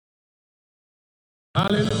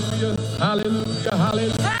Hallelujah. Hallelujah.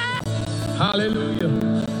 Hallelujah.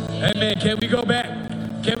 Hallelujah. Amen. Can we go back?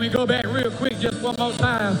 Can we go back real quick just one more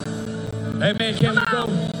time? Amen. Can we go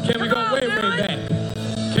way, way back?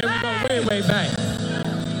 Can we go way, way back?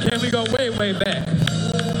 Can we go way, way back?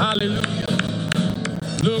 Hallelujah.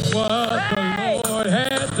 Look what the Lord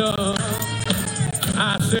has done.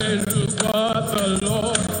 I said, look what the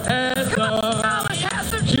Lord has done.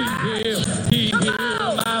 He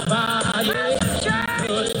healed my body,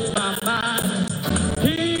 touched my mind.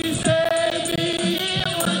 He saved me.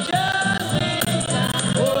 It was just in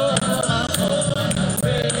time. Oh,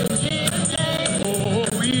 praise His name.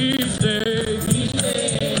 Oh, we saved. He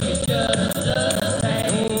saved me just the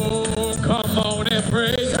same. Oh, come on and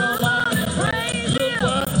praise. Come on and praise Him.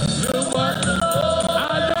 Look what the Lord.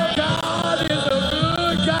 I know God is a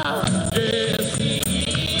good God.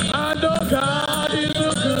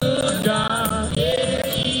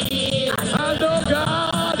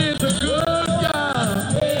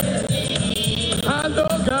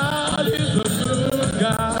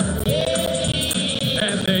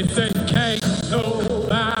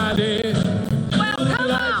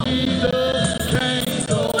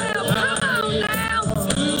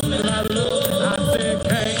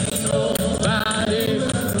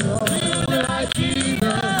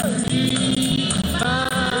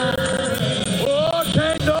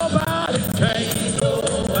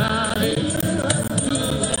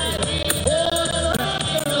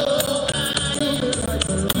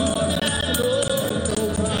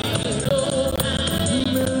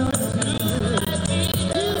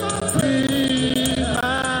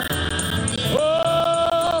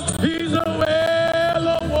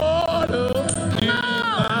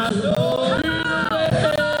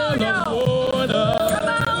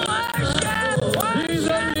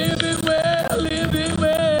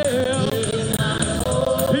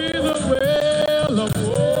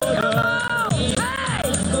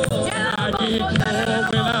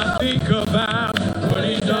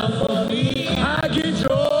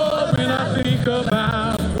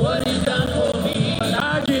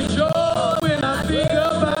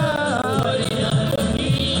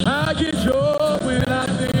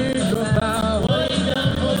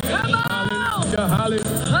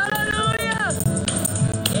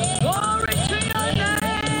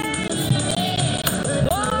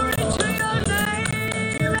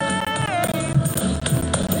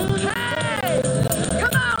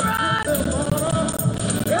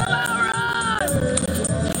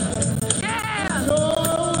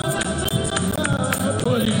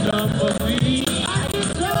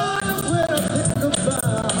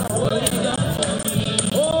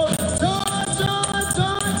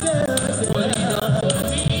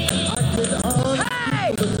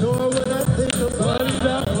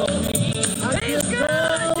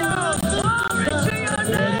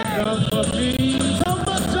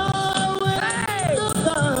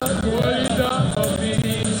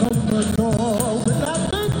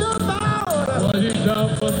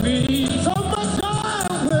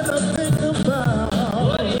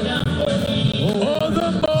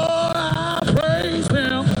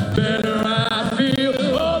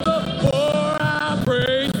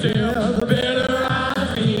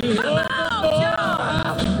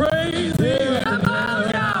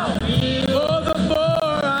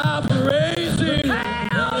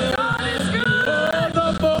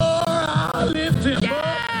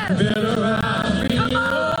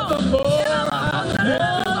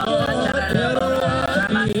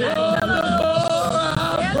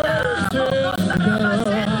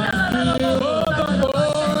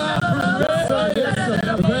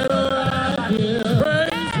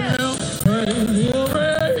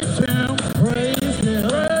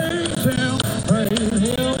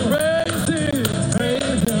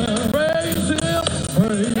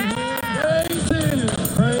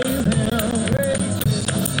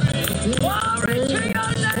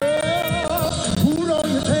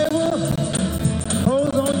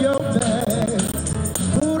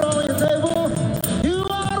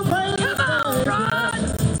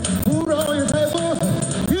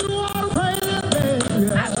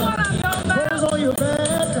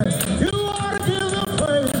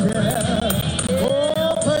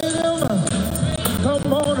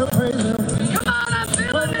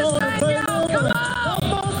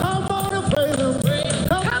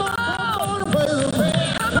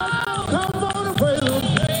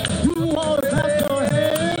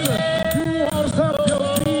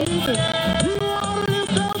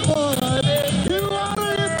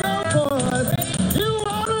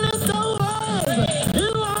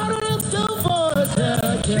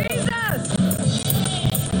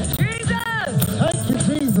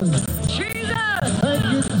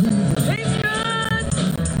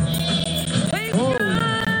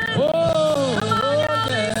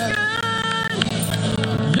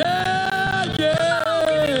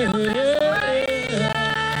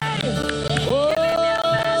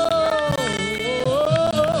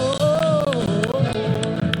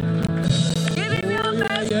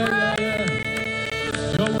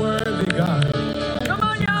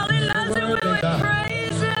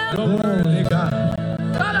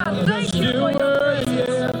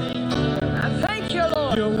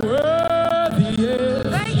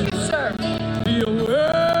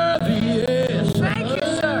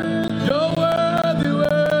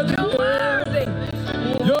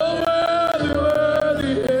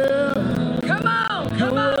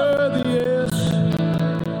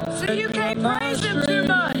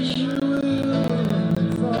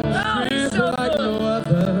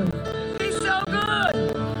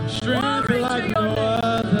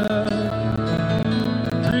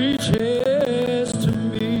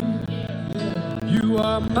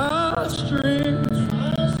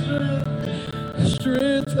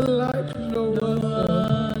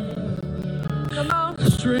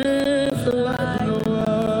 like no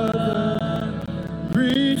other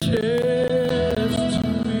reaches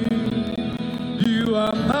to me. You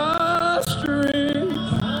are my strength.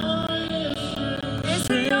 Is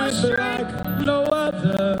he your Strength strength? like no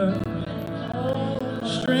other.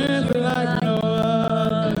 Strength like no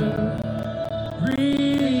other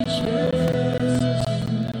reaches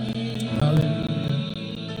to me. Hallelujah.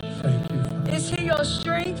 Thank you. Is he your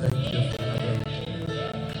strength? Thank you, Father.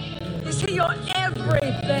 Is he your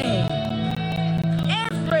everything?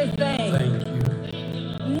 Everything. Thank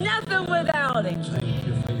you. Nothing without him. Thank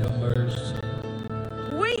you for your mercy.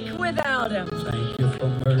 Weak without him. Thank you for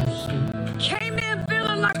mercy. Came in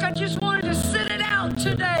feeling like I just wanted to sit it out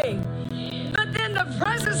today. But then the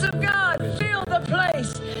presence of God filled the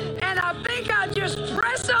place. And I think I just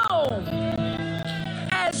press on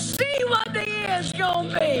and see what the end's going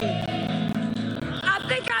to be. I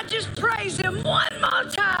think I just praise him one more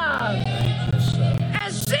time Thank you, sir.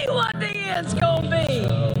 and see what the end's going to be.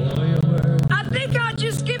 Oh, your word. I think I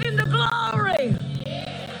just give him the glory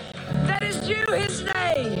that is due his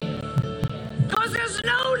name. Because there's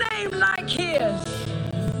no name like his.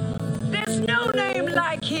 There's no name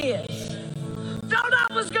like his. Thought I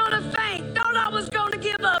was going to faint. Thought I was going to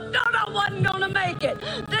give up. Thought I wasn't going to make it.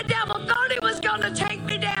 The devil thought he was going to take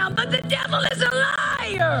me down. But the devil is a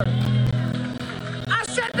liar. I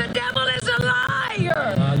said the devil is a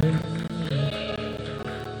liar.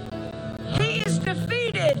 He is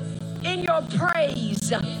defeated in your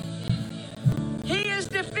praise. He is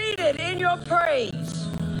defeated in your praise.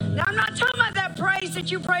 Now, I'm not talking about that praise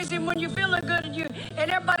that you praise him when you're feeling good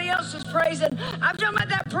and everybody else is praising. I'm talking about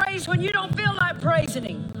that praise when you don't feel like praising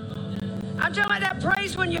him. I'm talking about that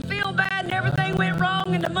praise when you feel bad and everything went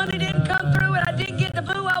wrong and the money didn't come through and I didn't get the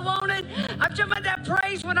boo I wanted. I'm talking about that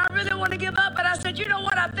praise when I really want to give up, but I said, you know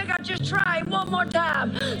what? I think I'll just try him one more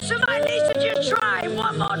time. Somebody needs to just try him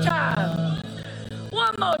one more time.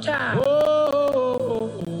 One more time.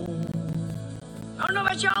 Oh. I don't know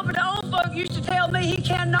about y'all, but the old folk used to tell me he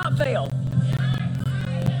cannot fail.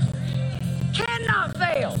 Cannot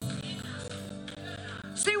fail.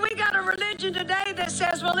 See, we got a religion today that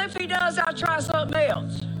says, well, if he does, I'll try something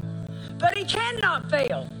else. But he cannot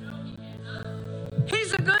fail.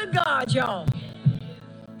 He's a good God, y'all.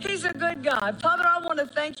 He's a good God. Father, I want to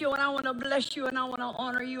thank you and I want to bless you and I want to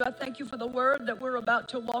honor you. I thank you for the word that we're about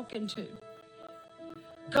to walk into.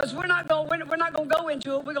 Because we're not going to go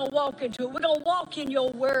into it. We're going to walk into it. We're going to walk in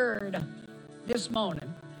your word this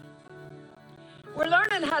morning. We're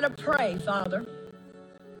learning how to pray, Father.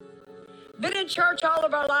 Been in church all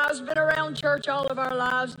of our lives, been around church all of our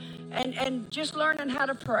lives, and just learning how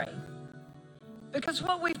to pray. Because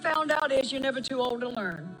what we found out is you're never too old to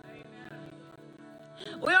learn.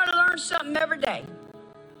 We ought to learn something every day.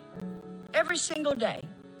 Every single day.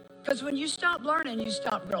 Because when you stop learning, you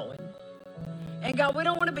stop growing. And God, we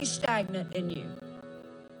don't want to be stagnant in you.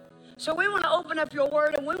 So we want to open up your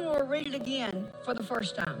word and we want to read it again for the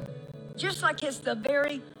first time. Just like it's the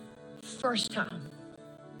very first time.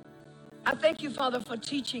 I thank you, Father, for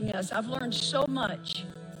teaching us. I've learned so much.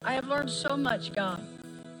 I have learned so much, God.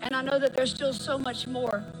 And I know that there's still so much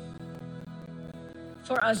more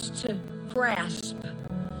for us to grasp.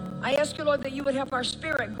 I ask you, Lord, that you would help our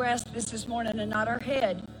spirit grasp this morning and not our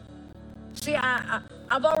head. See,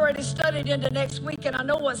 I've already studied into next week, and I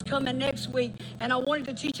know what's coming next week, and I wanted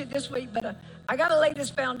to teach it this week, but I got to lay this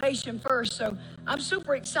foundation first, so I'm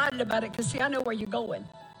super excited about it because, see, I know where you're going.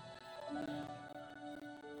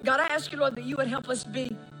 God, I ask you, Lord, that you would help us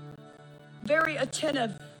be very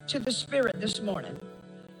attentive to the Spirit this morning,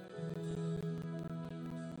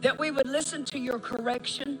 that we would listen to your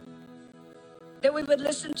correction, that we would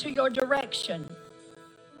listen to your direction.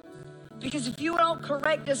 Because if you don't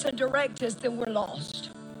correct us and direct us, then we're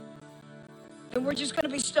lost. Then we're just going to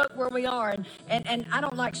be stuck where we are, and I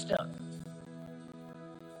don't like stuck.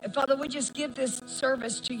 And Father, we just give this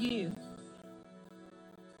service to you.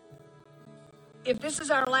 If this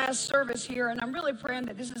is our last service here, and I'm really praying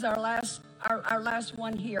that this is our last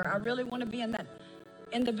one here. I really want to be in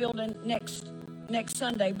the building next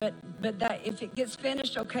Sunday, but that if it gets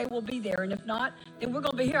finished, okay, we'll be there. And if not, then we're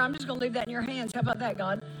going to be here. I'm just going to leave that in your hands. How about that,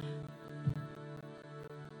 God?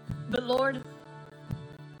 But Lord,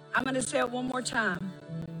 I'm going to say it one more time.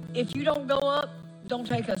 If you don't go up, don't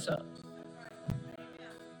take us up.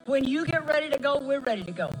 When you get ready to go, we're ready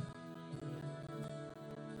to go.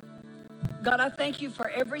 God, I thank you for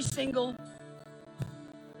every single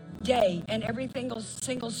day and every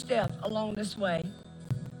single step along this way,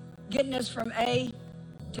 getting us from A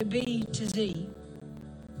to B to Z.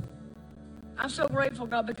 I'm so grateful,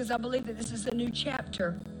 God, because I believe that this is a new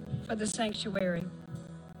chapter for the sanctuary.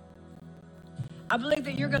 I believe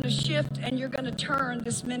that you're going to shift and you're going to turn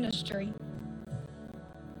this ministry.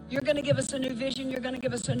 You're going to give us a new vision. You're going to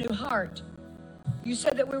give us a new heart. You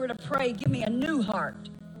said that we were to pray, give me a new heart.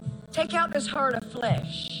 Take out this heart of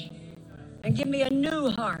flesh and give me a new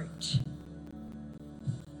heart.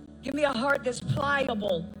 Give me a heart that's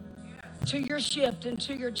pliable to your shift and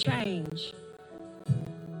to your change.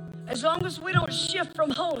 As long as we don't shift from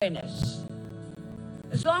holiness,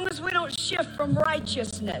 as long as we don't shift from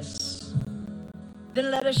righteousness, then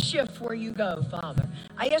let us shift where you go, Father.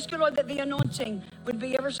 I ask you, Lord, that the anointing would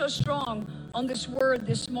be ever so strong on this word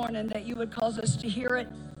this morning, that you would cause us to hear it,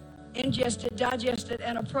 ingest it, digest it,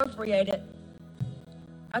 and appropriate it.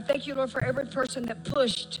 I thank you, Lord, for every person that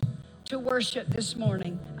pushed to worship this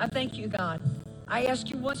morning. I thank you, God. I ask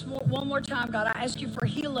you one more time, God, I ask you for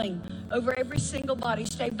healing over every single body.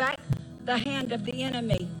 Stay back the hand of the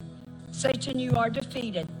enemy. Satan, you are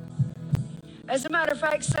defeated. As a matter of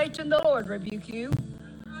fact, Satan, the Lord rebuke you.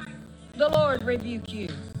 The Lord rebuke you.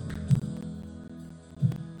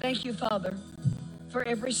 Thank you, Father, for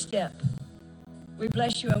every step. We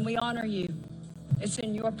bless you and we honor you. It's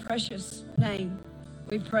in your precious name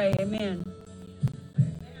we pray. Amen.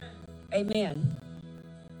 Amen.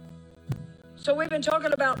 So we've been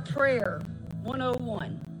talking about prayer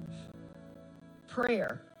 101.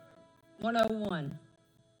 Prayer 101.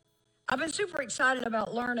 I've been super excited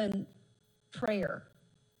about learning prayer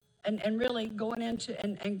and really going into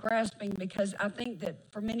and grasping, because I think that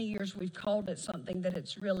for many years we've called it something that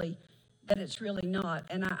it's really not.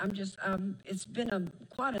 And it's been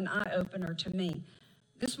quite an eye-opener to me.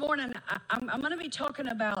 This morning, I'm going to be talking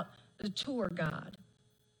about the tour guide.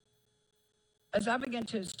 As I began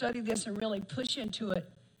to study this and really push into it,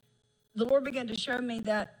 the Lord began to show me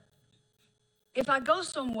that if I go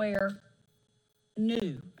somewhere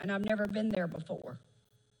new and I've never been there before,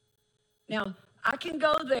 now I can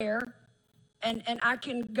go there and I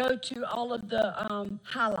can go to all of the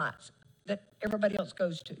highlights that everybody else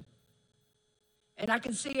goes to. And I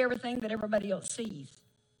can see everything that everybody else sees.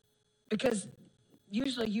 Because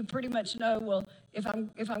usually you pretty much know, well, if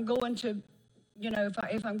I'm going to,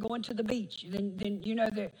 if I'm going to the beach, then you know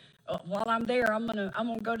that while I'm there, I'm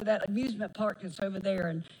gonna go to that amusement park that's over there,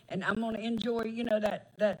 and I'm gonna enjoy,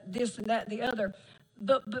 that this and that and the other.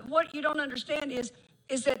 But what you don't understand is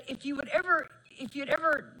that if you'd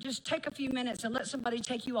ever just take a few minutes and let somebody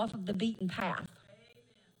take you off of the beaten path,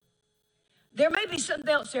 there may be something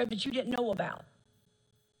else there that you didn't know about.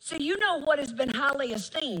 See, you know what has been highly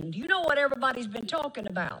esteemed. You know what everybody's been talking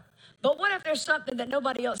about. But what if there's something that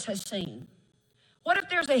nobody else has seen? What if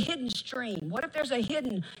there's a hidden stream? What if there's a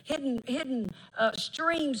hidden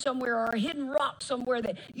stream somewhere, or a hidden rock somewhere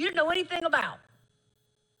that you didn't know anything about?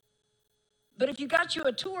 But if you got you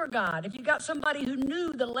a tour guide, if you got somebody who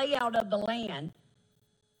knew the layout of the land,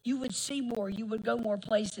 you would see more, you would go more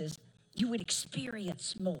places, you would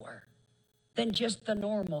experience more than just the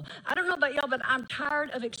normal. I don't know about y'all, but I'm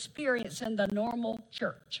tired of experiencing the normal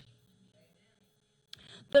church.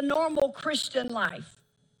 The normal Christian life.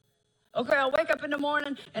 Okay, I wake up in the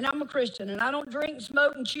morning and I'm a Christian and I don't drink,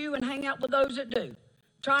 smoke, and chew and hang out with those that do.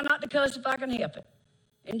 Try not to cuss if I can help it.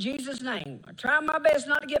 In Jesus' name. I try my best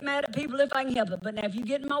not to get mad at people if I can help it. But now if you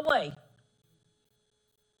get in my way,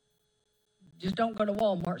 just don't go to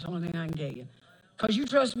Walmart. It's the only thing I can tell you. Because you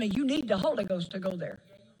trust me, you need the Holy Ghost to go there.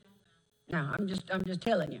 Now, I'm just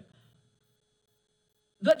telling you.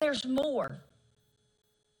 But there's more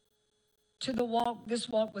to this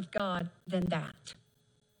walk with God than that.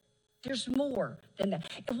 There's more than that.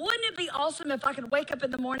 Wouldn't it be awesome if I could wake up in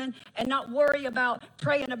the morning and not worry about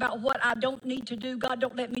praying about what I don't need to do? God,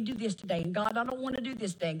 don't let me do this today. And God, I don't want to do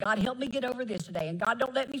this today. And God, help me get over this today. And God,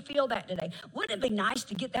 don't let me feel that today. Wouldn't it be nice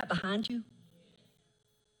to get that behind you?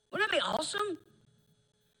 Wouldn't it be awesome?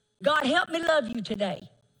 God, help me love you today.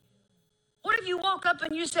 What if you woke up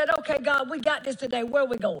and you said, okay, God, we got this today. Where are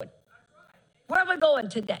we going? Where are we going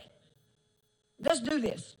today? Let's do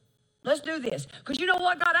this. Let's do this. Because you know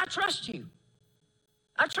what, God, I trust you.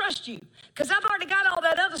 I trust you. Because I've already got all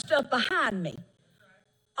that other stuff behind me.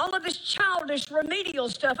 All of this childish remedial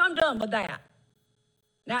stuff, I'm done with that.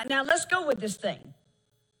 Now let's go with this thing.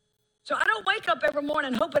 So I don't wake up every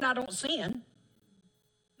morning hoping I don't sin.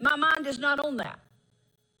 My mind is not on that.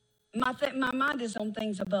 My mind is on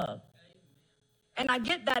things above. And I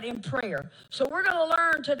get that in prayer. So we're going to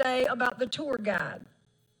learn today about the tour guide.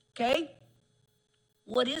 Okay?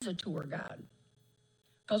 What is a tour guide?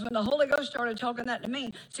 Because when the Holy Ghost started talking that to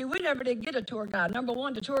me, see, we never did get a tour guide. Number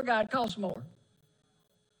one, the tour guide costs more.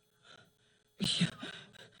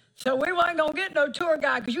 So we wasn't going to get no tour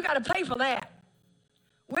guide because you got to pay for that.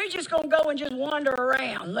 We're just going to go and just wander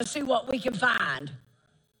around. Let's see what we can find.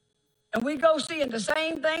 And we go seeing the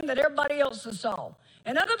same thing that everybody else has saw.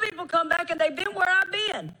 And other people come back and they've been where I've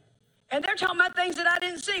been. And they're talking about things that I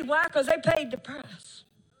didn't see. Why? Because they paid the price.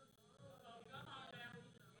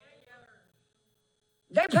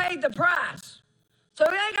 They paid the price. So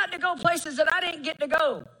they got to go places that I didn't get to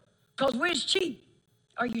go because we're cheap.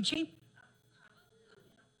 Are you cheap?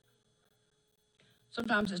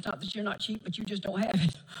 Sometimes it's not that you're not cheap, but you just don't have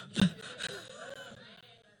it.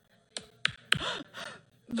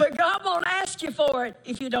 But God won't ask you for it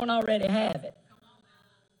if you don't already have it.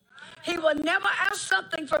 He will never ask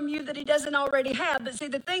something from you that he doesn't already have. But see,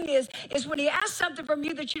 the thing is when he asks something from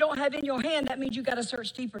you that you don't have in your hand, that means you got to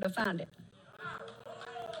search deeper to find it.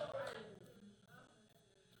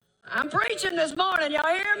 I'm preaching this morning.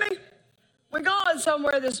 Y'all hear me? We're going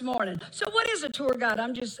somewhere this morning. So what is a tour guide?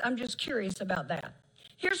 I'm just curious about that.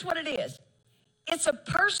 Here's what it is. It's a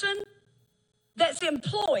person that's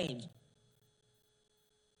employed.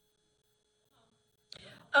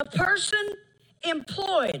 A person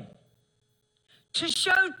employed to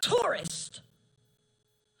show tourists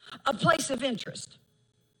a place of interest.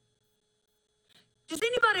 Does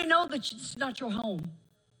anybody know that it's not your home?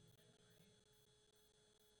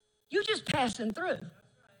 You're just passing through.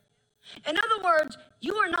 In other words,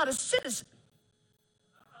 you are not a citizen.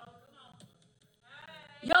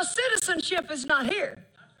 Your citizenship is not here.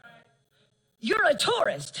 You're a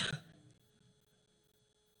tourist.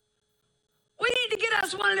 We need to get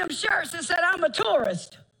us one of them shirts that said, I'm a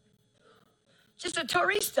tourist. Just a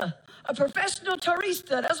tourista, a professional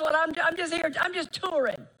tourista. That's what I'm just here. I'm just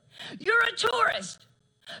touring. You're a tourist.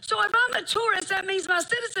 So if I'm a tourist, that means my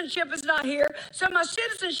citizenship is not here. So my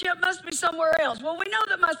citizenship must be somewhere else. Well, we know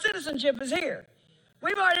that my citizenship is here.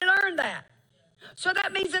 We've already learned that. So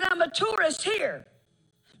that means that I'm a tourist here.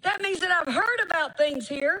 That means that I've heard about things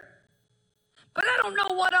here, but I don't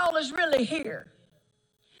know what all is really here.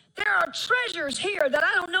 There are treasures here that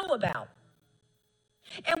I don't know about.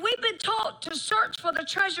 And we've been taught to search for the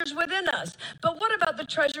treasures within us. But what about the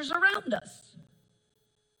treasures around us?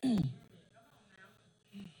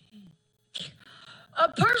 A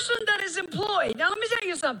person that is employed. Now, let me tell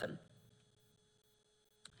you something.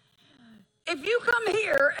 If you come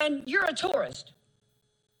here and you're a tourist,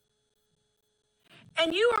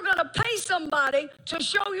 and you are going to pay somebody to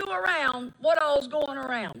show you around what all's going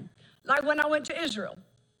around, like when I went to Israel.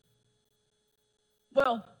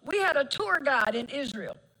 Well, we had a tour guide in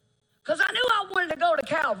Israel because I knew I wanted to go to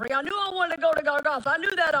Calvary. I knew I wanted to go to Golgotha. I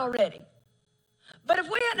knew that already. But if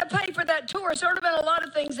we had to pay for that tour, there would have been a lot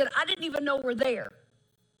of things that I didn't even know were there.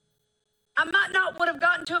 I might not would have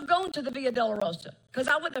gotten to have gone to the Via Dolorosa because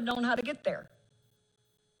I wouldn't have known how to get there.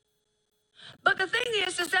 But the thing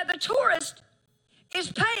is that the tourist is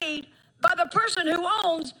paid by the person who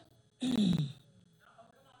owns.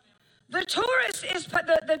 The tourist is,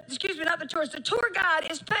 the tour guide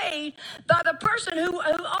is paid by the person who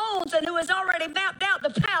owns and who has already mapped out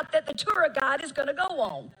the path that the tour guide is going to go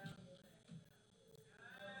on.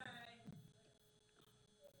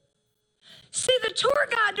 See, the tour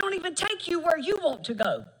guide don't even take you where you want to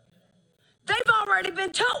go. They've already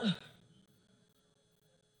been told.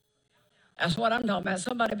 That's what I'm talking about.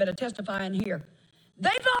 Somebody better testify in here.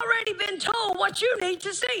 They've already been told what you need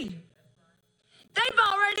to see. They've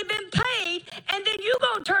already been paid, and then you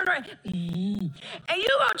gonna turn around, and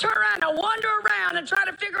you gonna turn around and wander around and try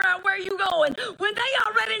to figure out where you going. When they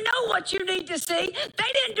already know what you need to see,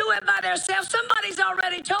 they didn't do it by themselves. Somebody's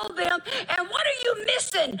already told them. And what are you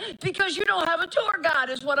missing because you don't have a tour guide?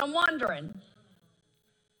 Is what I'm wondering.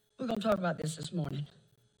 We're gonna talk about this morning.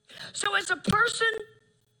 So it's a person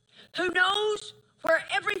who knows where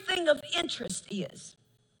everything of interest is.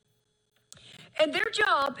 And their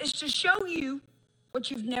job is to show you what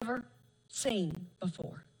you've never seen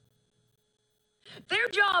before. Their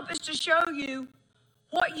job is to show you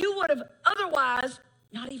what you would have otherwise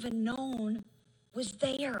not even known was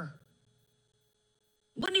there.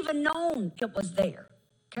 Wouldn't even known it was there,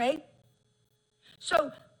 okay?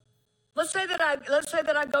 So let's say that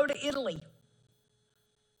I go to Italy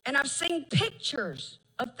and I've seen pictures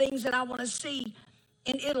of things that I want to see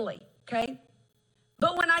in Italy, okay?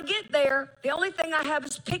 But when I get there, the only thing I have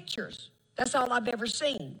is pictures. That's all I've ever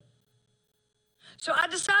seen. So I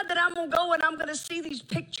decide that I'm going to go and I'm going to see these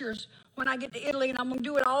pictures when I get to Italy, and I'm going to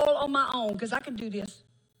do it all on my own because I can do this.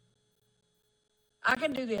 I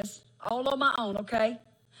can do this all on my own, okay?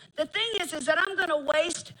 The thing is that I'm going to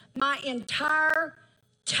waste my entire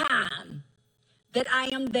time that I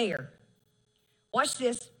am there. Watch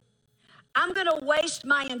this. I'm going to waste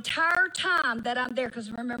my entire time that I'm there because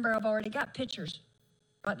remember, I've already got pictures.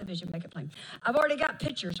 Write the vision, make it plain. I've already got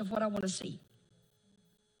pictures of what I want to see.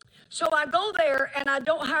 So I go there and I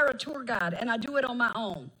don't hire a tour guide and I do it on my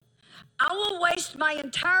own. I will waste my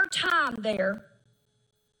entire time there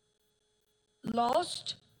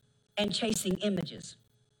lost and chasing images.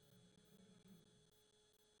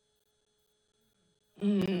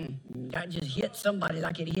 That just hit somebody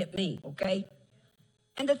like it hit me, okay?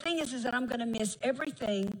 And the thing is that I'm going to miss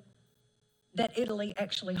everything that Italy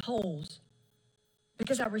actually holds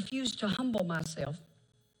because I refuse to humble myself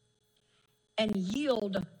and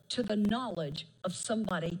yield to the knowledge of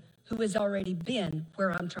somebody who has already been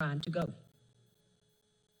where I'm trying to go.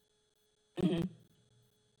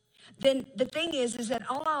 Then the thing is that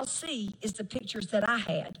all I'll see is the pictures that I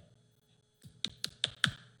had.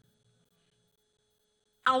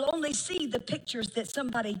 I'll only see the pictures that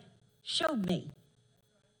somebody showed me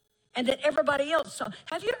and that everybody else saw.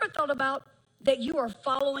 Have you ever thought about that you are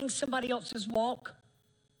following somebody else's walk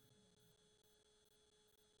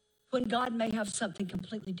when God may have something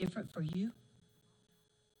completely different for you?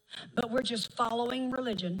 But we're just following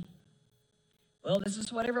religion. Well, this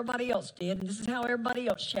is what everybody else did, and this is how everybody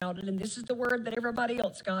else shouted, and this is the word that everybody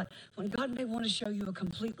else got, when God may want to show you a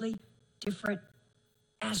completely different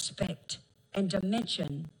aspect and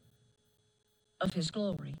dimension of his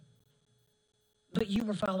glory. But you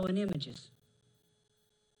were following images,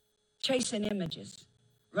 chasing images,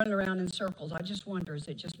 running around in circles. I just wonder, is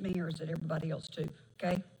it just me or is it everybody else too?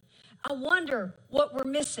 Okay? I wonder what we're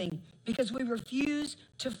missing because we refuse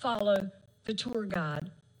to follow the tour guide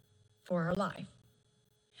for our life.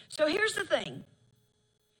 So here's the thing.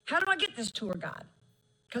 How do I get this tour guide?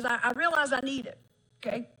 Because I realize I need it,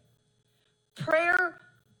 okay? Prayer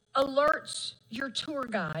alerts your tour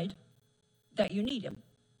guide that you need him.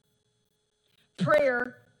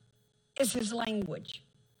 Prayer is his language,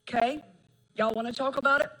 okay? Y'all want to talk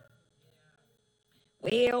about it?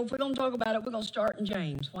 Well, if we're going to talk about it, we're going to start in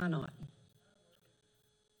James. Why not?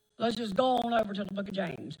 Let's just go on over to the book of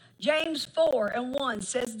James. James 4:1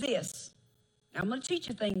 says this. Now, I'm going to teach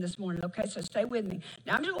you a thing this morning, okay? So stay with me.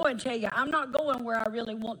 Now, I'm just going to tell you, I'm not going where I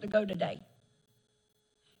really want to go today.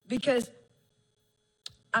 Because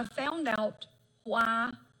I found out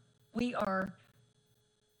why our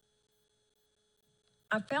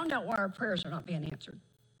prayers are not being answered.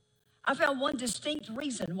 I found one distinct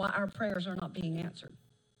reason why our prayers are not being answered.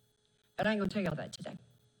 But I ain't going to tell y'all that today.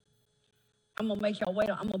 I'm going to make y'all wait.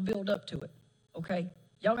 I'm going to build up to it, okay?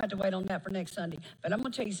 Y'all got to wait on that for next Sunday. But I'm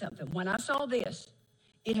going to tell you something. When I saw this,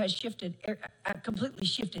 it has completely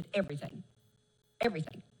shifted everything.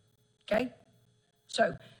 Everything, okay?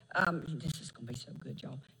 So this is going to be so good,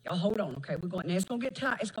 y'all. Y'all hold on, okay? We're going. Now it's going to get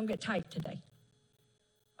tight. It's going to get tight today.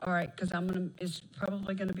 All right, because it's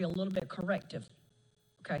probably going to be a little bit corrective,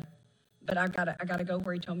 okay? But I gotta go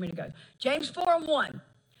where he told me to go. James 4:1.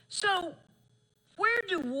 So, where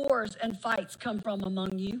do wars and fights come from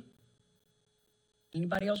among you?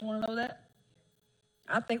 Anybody else want to know that?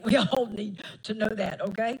 I think we all need to know that,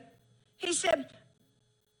 okay? He said,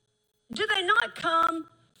 do they not come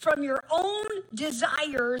from your own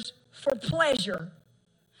desires for pleasure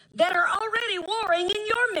that are already warring in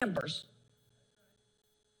your members?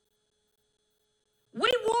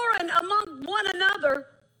 We war among one another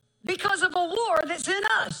because of a war that's in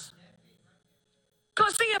us.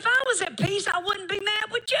 Because, see, if I was at peace, I wouldn't be mad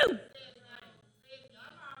with you.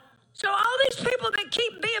 So all these people that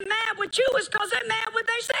keep being mad with you is because they're mad with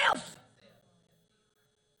themselves.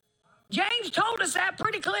 James told us that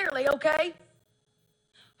pretty clearly, okay?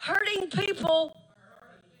 Hurting people,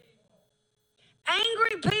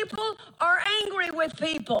 angry people are angry with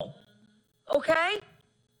people, okay?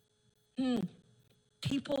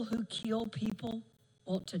 People who kill people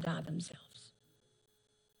want to die themselves.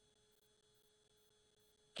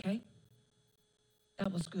 Okay?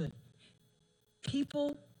 That was good.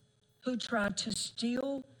 People who try to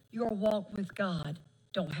steal your walk with God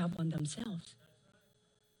don't have one themselves.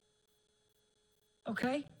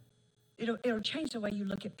 Okay? It'll change the way you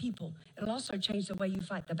look at people. It'll also change the way you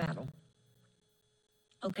fight the battle.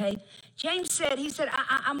 Okay? James said,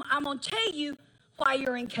 I'm going to tell you why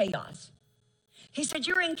you're in chaos. He said,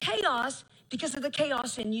 you're in chaos because of the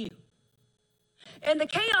chaos in you. And the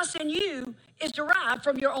chaos in you is derived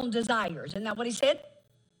from your own desires. Isn't that what he said?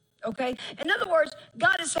 Okay? In other words,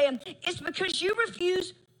 God is saying, it's because you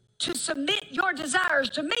refuse to submit your desires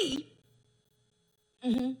to me.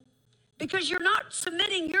 Because you're not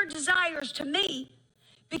submitting your desires to me.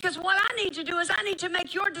 Because what I need to do is I need to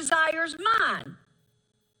make your desires mine.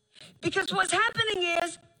 Because what's happening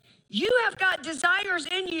is, you have got desires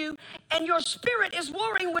in you, and your spirit is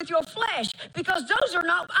warring with your flesh because those are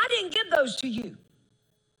not, I didn't give those to you.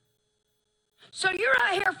 So you're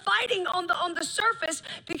out here fighting on the surface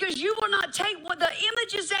because you will not take what the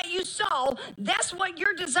images that you saw. That's what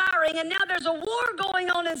you're desiring, and now there's a war going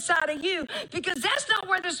on inside of you because that's not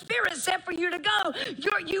where the Spirit said for you to go.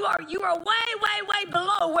 You are way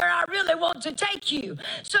below where I really want to take you.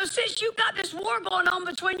 So since you got this war going on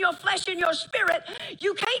between your flesh and your spirit,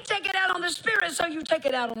 you can't take it out on the spirit, so you take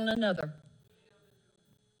it out on another.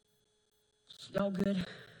 Y'all good?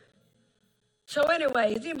 So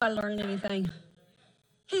anyway, is anybody learning anything?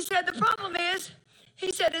 He said the problem is,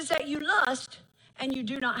 is that you lust and you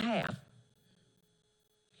do not have.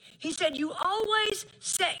 He said you always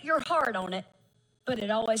set your heart on it, but it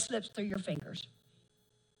always slips through your fingers.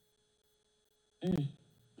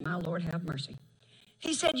 My Lord, have mercy.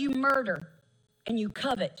 He said you murder and you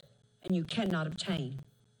covet and you cannot obtain.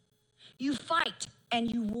 You fight and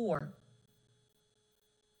you war.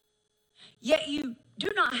 Yet you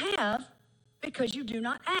do not have because you do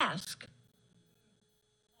not ask.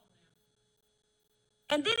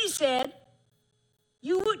 And then he said,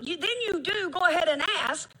 you do go ahead and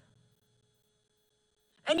ask.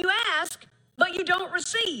 And you ask, but you don't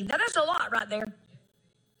receive. Now that's a lot right there.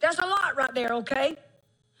 That's a lot right there, okay?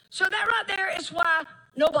 So that right there is why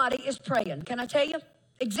nobody is praying. Can I tell you?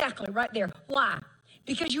 Exactly right there. Why?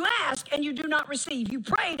 Because you ask and you do not receive. You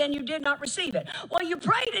prayed and you did not receive it. Well, you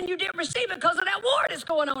prayed and you didn't receive it because of that war that's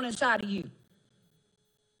going on inside of you.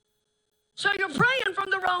 So you're praying from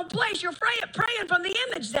the wrong place. You're praying from the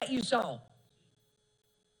image that you saw.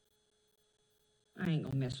 I ain't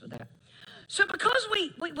going to mess with that. So because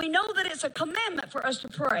we know that it's a commandment for us to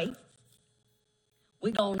pray,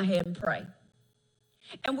 we go on ahead and pray.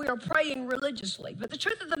 And we are praying religiously. But the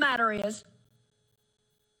truth of the matter is,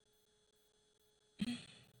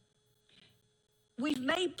 we've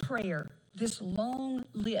made prayer this long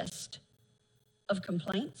list of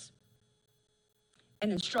complaints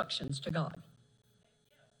and instructions to God.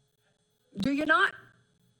 Do you not?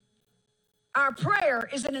 Our prayer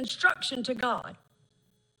is an instruction to God.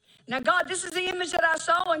 Now, God, this is the image that I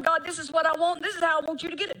saw, and God, this is what I want. This is how I want you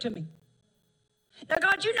to get it to me. Now,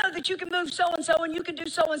 God, you know that you can move so-and-so, and you can do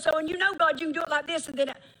so-and-so, and you know, God, you can do it like this, and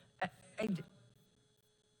then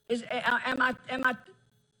am I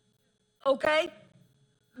okay?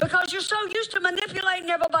 Because you're so used to manipulating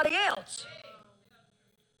everybody else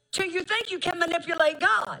till you think you can manipulate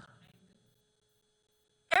God.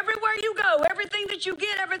 Everywhere you go, everything that you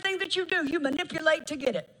get, everything that you do, you manipulate to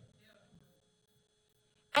get it.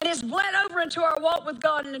 And it's bled over into our walk with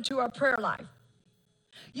God and into our prayer life.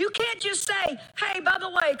 You can't just say, hey, by the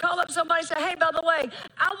way, call up somebody and say, hey, by the way,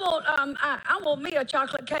 I want me a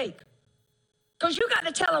chocolate cake. Because you got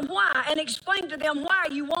to tell them why and explain to them why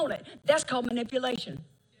you want it. That's called manipulation.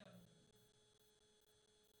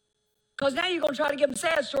 Because now you're going to try to give them a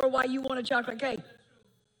sad story why you want a chocolate cake.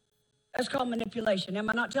 That's called manipulation. Am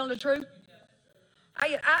I not telling the truth?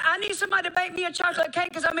 I need somebody to bake me a chocolate cake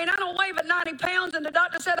because, I don't weigh but 90 pounds, and the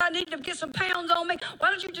doctor said I need to get some pounds on me. Why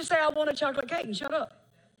don't you just say I want a chocolate cake and shut up?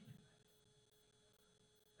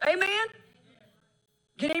 Amen?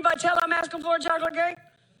 Can anybody tell I'm asking for a chocolate cake?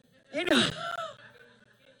 You know.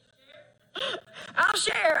 I'll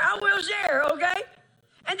share. I will share, okay?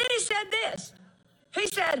 And then he said this. He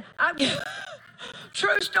said,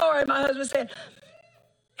 true story, my husband said.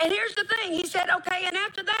 And here's the thing. He said, okay, and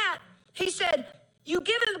after that, he said, you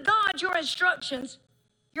give God your instructions.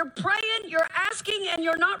 You're praying, you're asking, and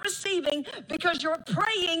you're not receiving because you're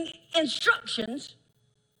praying instructions.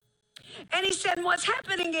 And he said, what's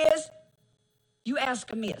happening is you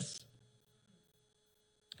ask amiss.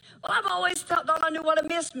 Well, I've always thought I knew what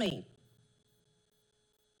amiss means.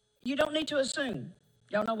 You don't need to assume.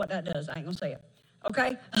 Y'all know what that does. I ain't going to say it.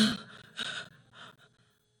 Okay?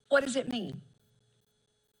 What does it mean?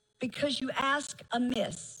 Because you ask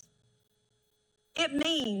amiss. It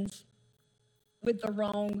means with the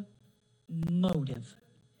wrong motive.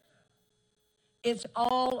 It's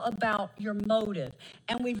all about your motive.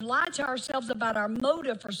 And we've lied to ourselves about our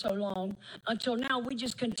motive for so long until now we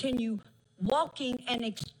just continue walking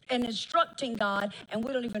and instructing God, and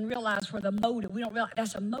we don't even realize where the motive, we don't realize,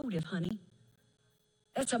 that's a motive, honey.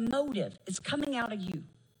 That's a motive. It's coming out of you.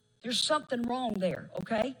 There's something wrong there,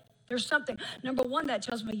 okay? There's something. Number one, that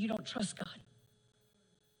tells me you don't trust God.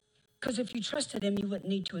 Because if you trusted him, you wouldn't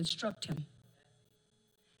need to instruct him.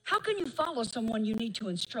 How can you follow someone you need to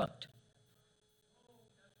instruct?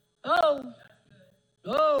 Oh,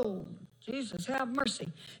 Jesus, have mercy.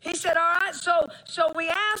 He said, all right, so we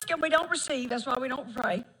ask and we don't receive. That's why we don't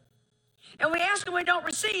pray. And we ask and we don't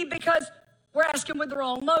receive because we're asking with the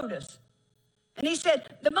wrong motives. And he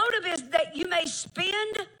said, the motive is that you may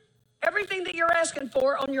spend everything that you're asking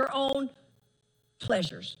for on your own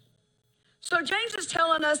pleasures. So James is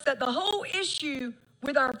telling us that the whole issue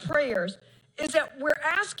with our prayers is that we're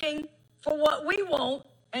asking for what we want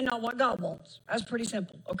and not what God wants. That's pretty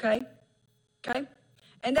simple, okay? Okay?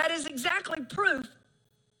 And that is exactly proof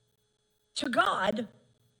to God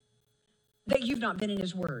that you've not been in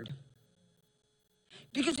his word.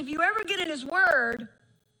 Because if you ever get in his word,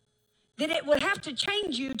 then it would have to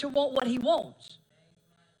change you to want what he wants.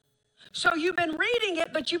 So you've been reading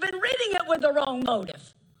it, but you've been reading it with the wrong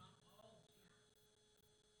motive.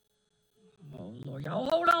 Oh, Lord, y'all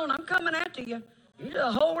hold on. I'm coming after you. You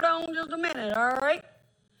just hold on just a minute, all right?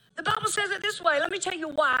 The Bible says it this way. Let me tell you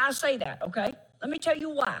why I say that, okay? Let me tell you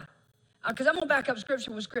why. Because I'm going to back up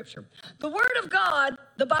scripture with scripture. The word of God,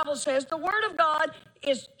 the Bible says, the word of God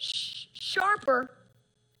is sharper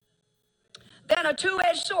than a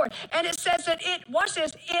two-edged sword. And it says that watch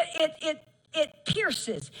this, it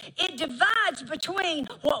pierces. It divides between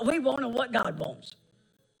what we want and what God wants.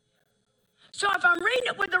 So if I'm reading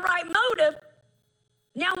it with the right motive,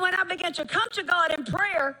 now when I begin to come to God in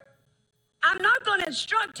prayer, I'm not going to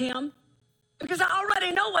instruct him because I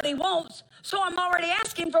already know what he wants. So I'm already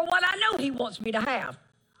asking for what I know he wants me to have.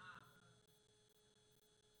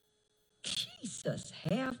 Jesus,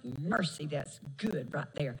 have mercy. That's good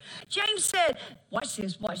right there. James said, watch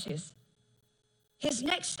this, watch this. His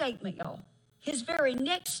next statement, y'all. His very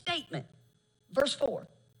next statement, verse 4.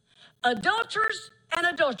 Adulterers and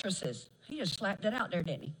adulteresses. He just slapped it out there,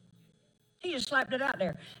 didn't he? He just slapped it out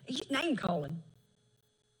there. He's name calling.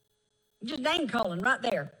 Just name calling right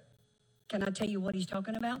there. Can I tell you what he's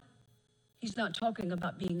talking about? He's not talking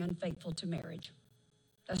about being unfaithful to marriage.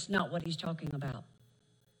 That's not what he's talking about.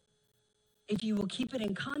 If you will keep it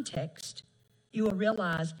in context, you will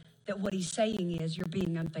realize that what he's saying is you're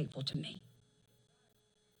being unfaithful to me.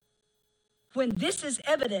 When this is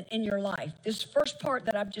evident in your life, this first part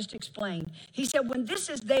that I've just explained, he said, when this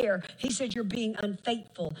is there, he said, you're being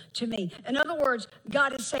unfaithful to me. In other words,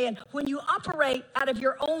 God is saying, when you operate out of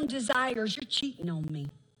your own desires, you're cheating on me.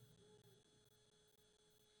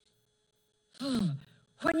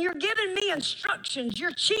 When you're giving me instructions,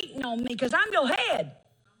 you're cheating on me because I'm your head.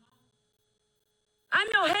 I'm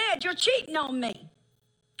your head. You're cheating on me.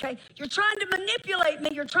 Okay? You're trying to manipulate me.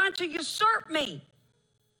 You're trying to usurp me.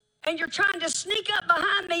 And you're trying to sneak up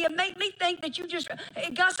behind me and make me think that you just,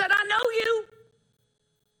 God said, I know you.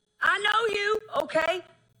 I know you, okay?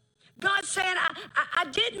 God's saying, I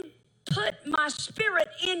didn't put my spirit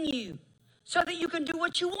in you so that you can do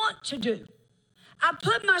what you want to do. I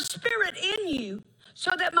put my spirit in you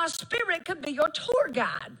so that my spirit could be your tour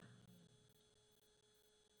guide.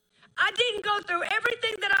 I didn't go through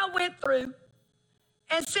everything that I went through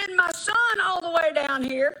and send my son all the way down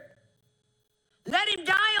here. Let him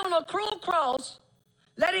die on a cruel cross.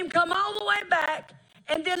 Let him come all the way back.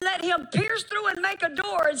 And then let him pierce through and make a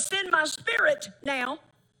door and send my spirit now.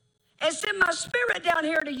 And send my spirit down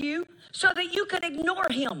here to you so that you could ignore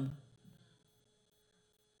him.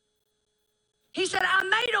 He said, I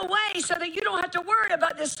made a way so that you don't have to worry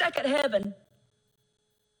about this second heaven.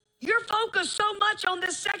 You're focused so much on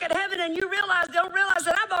this second heaven and you don't realize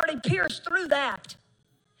that I've already pierced through that.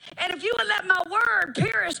 And if you would let my word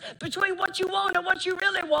pierce between what you want and what you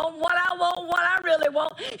really want, what I really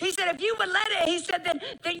want, he said, if you would let it, he said,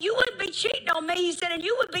 then you wouldn't be cheating on me. He said, and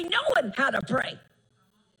you would be knowing how to pray.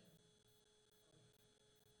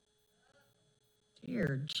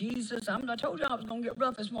 Dear Jesus, I told you I was going to get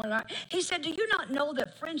rough this morning. He said, do you not know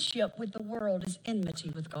that friendship with the world is enmity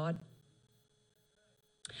with God?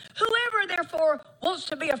 Whoever, therefore, wants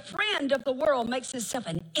to be a friend of the world makes himself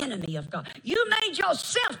an enemy of God. You made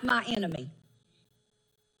yourself my enemy.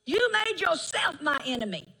 You made yourself my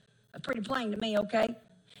enemy. That's pretty plain to me, okay?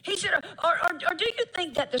 He said, or do you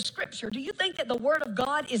think that the scripture, do you think that the word of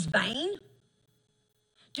God is vain?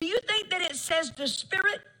 Do you think that it says the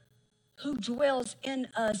Spirit who dwells in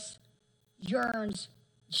us yearns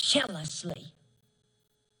jealously?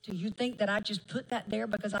 Do you think that I just put that there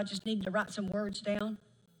because I just need to write some words down?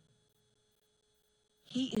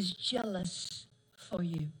 He is jealous for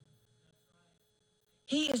you.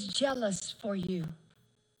 He is jealous for you.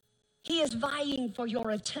 He is vying for your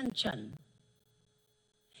attention.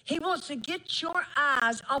 He wants to get your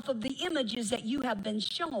eyes off of the images that you have been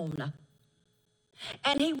shown.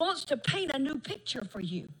 And he wants to paint a new picture for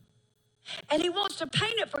you. And he wants to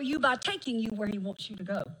paint it for you by taking you where he wants you to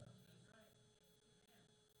go.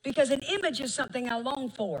 Because an image is something I long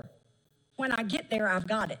for. When I get there, I've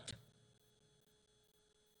got it.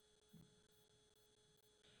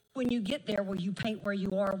 When you get there, will you paint where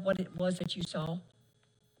you are what it was that you saw?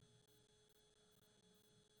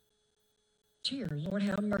 Dear Lord,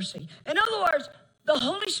 have mercy. In other words, the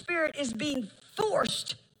Holy Spirit is being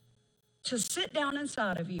forced to sit down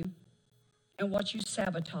inside of you and watch you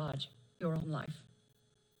sabotage your own life.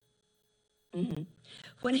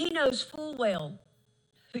 When he knows full well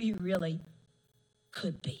who you really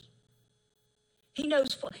could be. He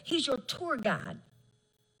knows, he's your tour guide.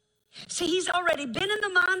 See, he's already been in the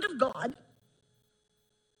mind of God.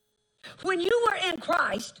 When you were in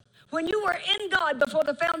Christ, when you were in God before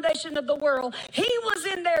the foundation of the world, he was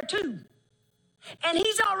in there too. And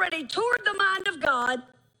he's already toured the mind of God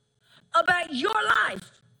about your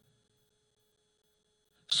life.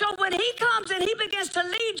 So when he comes and he begins to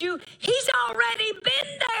lead you, he's already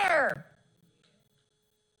been there.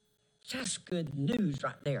 That's good news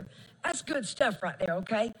right there. That's good stuff right there,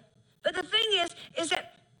 okay? But the thing is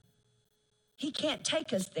that he can't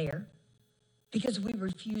take us there because we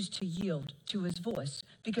refuse to yield to his voice,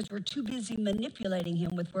 because we're too busy manipulating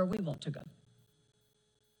him with where we want to go.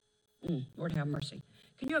 Lord have mercy.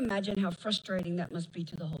 Can you imagine how frustrating that must be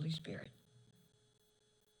to the Holy Spirit?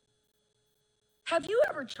 Have you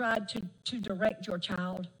ever tried to direct your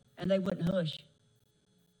child and they wouldn't hush?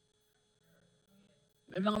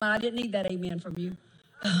 Mama, I didn't need that amen from you.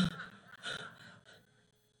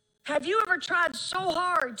 Have you ever tried so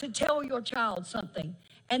hard to tell your child something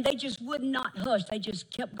and they just would not hush? They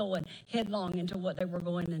just kept going headlong into what they were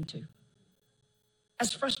going into.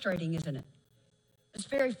 That's frustrating, isn't it? It's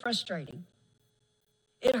very frustrating.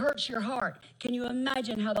 It hurts your heart. Can you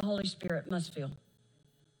imagine how the Holy Spirit must feel?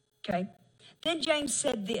 Okay? Then James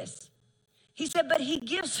said this. He said,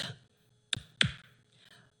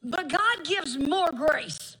 but God gives more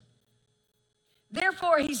grace.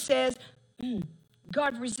 Therefore, he says,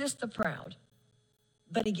 God resists the proud,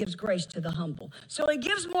 but he gives grace to the humble. So he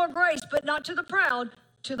gives more grace, but not to the proud,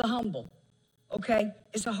 to the humble. Okay?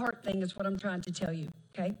 It's a heart thing, is what I'm trying to tell you.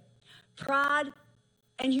 Okay? Pride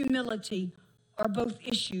and humility are both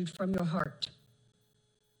issued from your heart.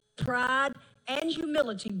 Pride and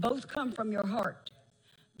humility both come from your heart.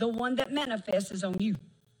 The one that manifests is on you.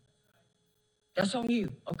 That's on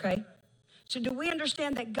you, okay? So do we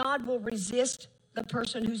understand that God will resist the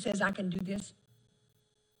person who says, I can do this?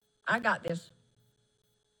 I got this.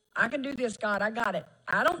 I can do this, God. I got it.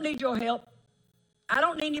 I don't need your help. I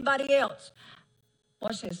don't need anybody else.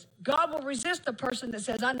 Watch this. God will resist the person that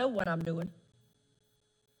says, I know what I'm doing.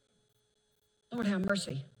 Lord have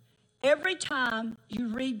mercy. Every time you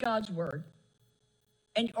read God's word,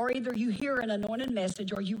 or either you hear an anointed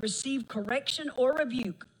message or you receive correction or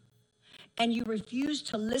rebuke, and you refuse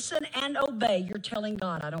to listen and obey, you're telling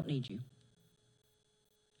God, I don't need you.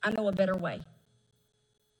 I know a better way.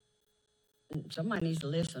 Somebody needs to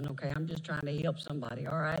listen, okay? I'm just trying to help somebody,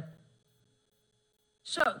 all right?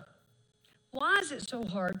 So, why is it so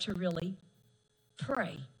hard to really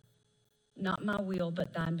pray? Not my will,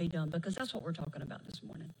 but thine be done. Because that's what we're talking about this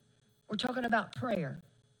morning. We're talking about prayer.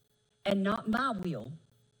 And not my will,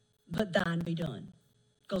 but thine be done.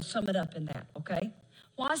 Go sum it up in that, okay?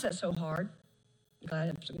 Why is that so hard?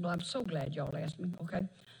 I'm so glad y'all asked me, okay?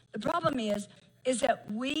 The problem is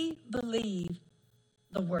that we believe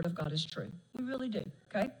the word of God is true. We really do,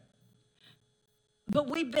 okay? But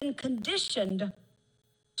we've been conditioned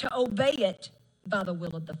to obey it by the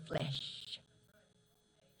will of the flesh.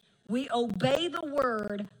 We obey the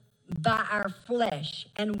word by our flesh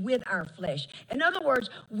and with our flesh. In other words,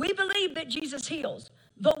 we believe that Jesus heals,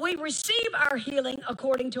 but we receive our healing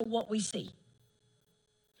according to what we see,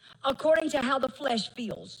 according to how the flesh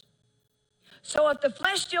feels. So if the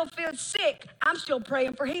flesh still feels sick, I'm still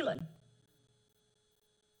praying for healing.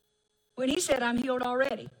 When he said I'm healed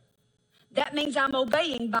already, that means I'm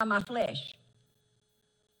obeying by my flesh.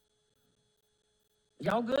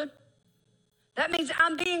 Y'all good? That means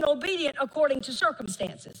I'm being obedient according to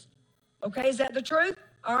circumstances. Okay, is that the truth?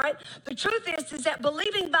 All right. The truth is that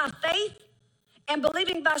believing by faith and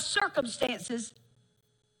believing by circumstances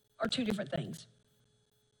are two different things.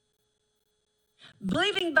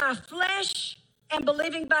 Believing by flesh and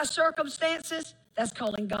believing by circumstances, that's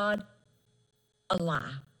calling God a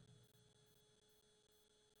lie.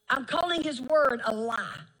 I'm calling his word a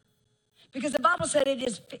lie because the Bible said it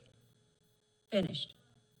is finished.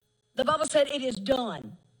 The Bible said it is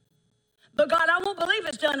done. But God, I won't believe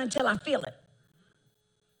it's done until I feel it.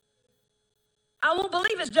 I won't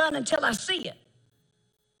believe it's done until I see it.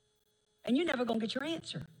 And you're never going to get your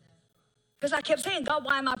answer. Because I kept saying, God,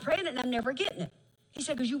 why am I praying it and I'm never getting it? He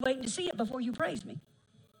said, because you're waiting to see it before you praise me.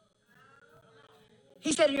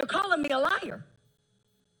 He said, and you're calling me a liar.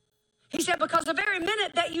 He said, because the very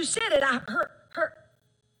minute that you said it, I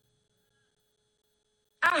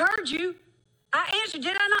heard you. I answered.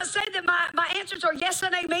 Did I not say that my answers are yes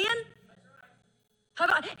and amen?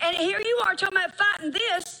 And here you are talking about fighting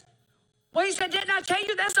this Well, he said, didn't I tell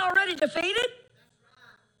you that's already defeated?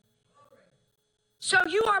 So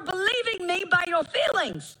you are believing me by your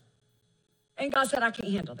feelings. And God said, I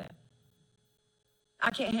can't handle that.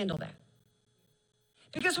 I can't handle that.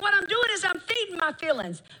 Because what I'm doing is I'm feeding my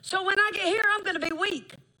feelings. So when I get here, I'm going to be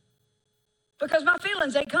weak. Because my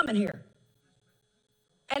feelings ain't coming here.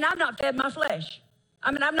 And I've not fed my flesh.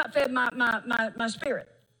 I've not fed my spirit.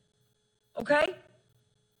 Okay?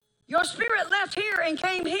 Your spirit left here and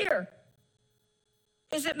came here.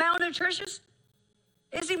 Is it malnutritious?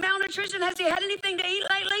 Is he malnutrition? Has he had anything to eat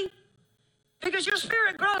lately? Because your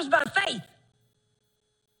spirit grows by faith.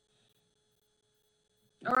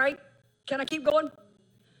 All right? Can I keep going?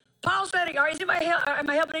 Paul said, all right, am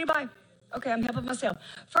I helping anybody? Okay, I'm helping myself.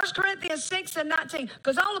 1 Corinthians 6 and 19,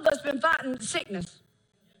 because all of us been fighting sickness.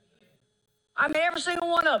 I mean, every single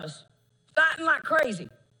one of us, fighting like crazy.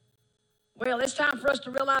 Well, it's time for us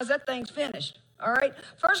to realize that thing's finished. All right?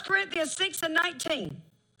 1 Corinthians 6 and 19.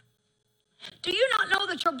 Do you not know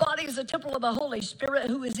that your body is a temple of the Holy Spirit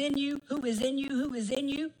who is in you, who is in you, who is in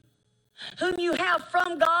you, whom you have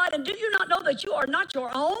from God? And do you not know that you are not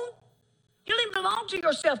your own? You don't even belong to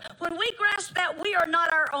yourself. When we grasp that, we are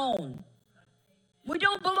not our own. We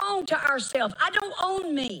don't belong to ourselves. I don't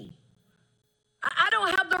own me. I don't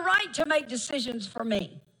have the right to make decisions for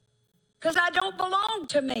me because I don't belong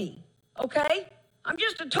to me, okay? I'm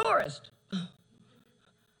just a tourist.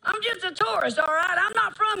 I'm just a tourist, all right? I'm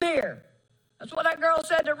not from here. That's what that girl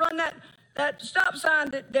said to run that stop sign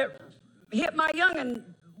that hit my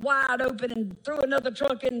young'un wide open and threw another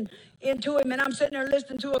truck into him, and I'm sitting there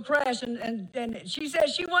listening to a crash, and she said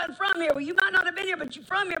she wasn't from here. Well, you might not have been here, but you're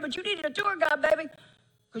from here, but you needed a tour guide, baby,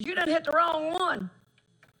 because you done hit the wrong one.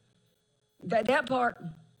 That part,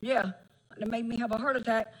 yeah, that made me have a heart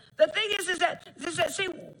attack. The thing is that, see,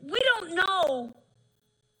 we don't know,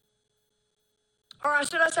 or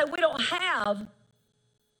should I say we don't have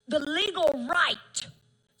the legal right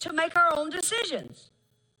to make our own decisions.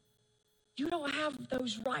 You don't have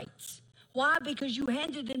those rights. Why? Because you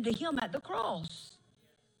handed them to him at the cross.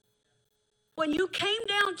 When you came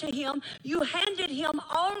down to him, you handed him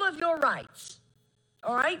all of your rights.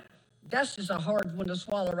 All right? That's just a hard one to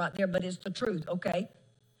swallow right there, but it's the truth, okay?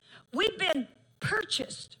 We've been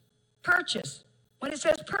purchased. Purchased. When it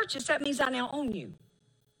says purchased, that means I now own you.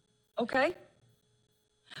 Okay?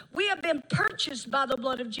 We have been purchased by the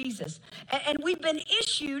blood of Jesus, and we've been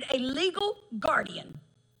issued a legal guardian.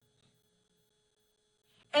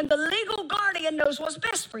 And the legal guardian knows what's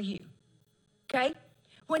best for you, okay?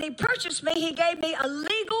 When he purchased me, he gave me a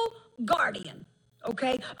legal guardian,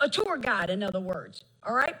 okay? A tour guide, in other words,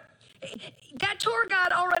 all right? That tour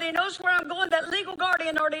guide already knows where I'm going. That legal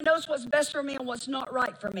guardian already knows what's best for me and what's not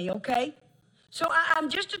right for me, okay? So I'm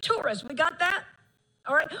just a tourist. We got that?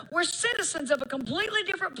 All right? We're citizens of a completely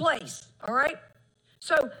different place, all right?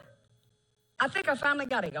 So I think I finally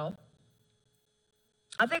got it, y'all.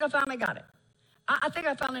 I think I finally got it. I think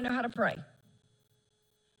I finally know how to pray.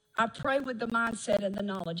 I pray with the mindset and the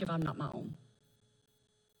knowledge of I'm not my own.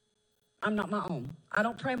 I'm not my own. I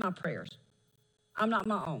don't pray my prayers. I'm not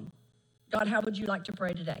my own. God, how would you like to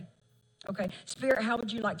pray today? Okay. Spirit, how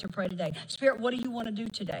would you like to pray today? Spirit, what do you want to do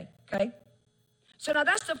today? Okay. So now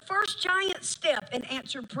that's the first giant step in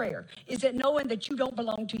answered prayer, is it knowing that you don't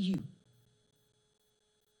belong to you.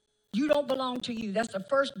 You don't belong to you. That's the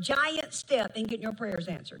first giant step in getting your prayers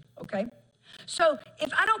answered. Okay. So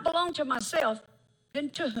if I don't belong to myself, then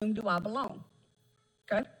to whom do I belong?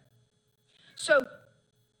 Okay? So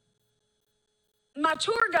my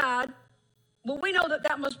tour guide, well, we know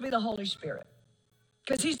that must be the Holy Spirit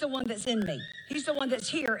because he's the one that's in me. He's the one that's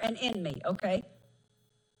here and in me, okay?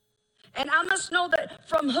 And I must know that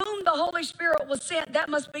from whom the Holy Spirit was sent, that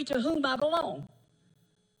must be to whom I belong,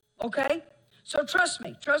 okay? So trust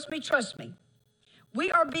me, trust me, trust me.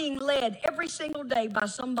 We are being led every single day by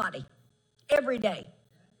somebody. Every day,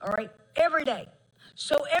 all right? Every day.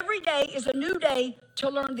 So every day is a new day to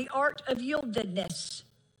learn the art of yieldedness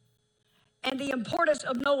and the importance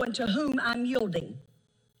of knowing to whom I'm yielding.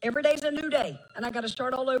 Every day's a new day, and I got to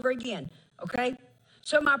start all over again, okay?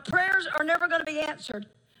 So my prayers are never going to be answered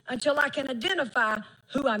until I can identify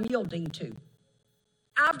who I'm yielding to.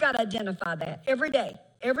 I've got to identify that every day,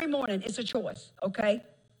 every morning. It's a choice, okay?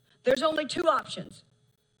 There's only two options.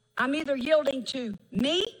 I'm either yielding to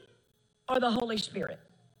me or the Holy Spirit.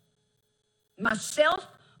 Myself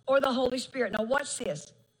or the Holy Spirit. Now watch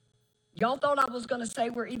this. Y'all thought I was going to say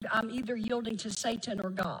I'm either yielding to Satan or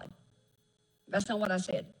God. That's not what I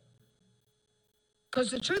said.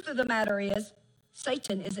 Because the truth of the matter is,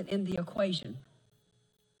 Satan isn't in the equation.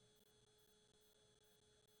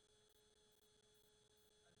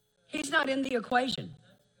 He's not in the equation.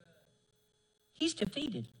 he's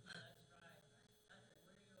defeated.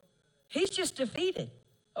 He's just defeated,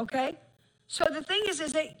 okay? So the thing is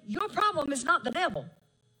that your problem is not the devil.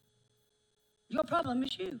 Your problem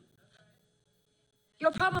is you.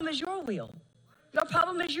 Your problem is your will. Your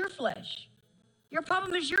problem is your flesh. Your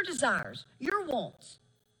problem is your desires, your wants.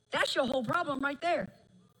 That's your whole problem right there.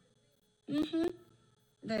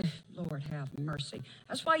 Lord have mercy.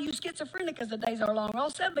 That's why you schizophrenic as the days are long. All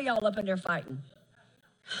seven of y'all up in there fighting.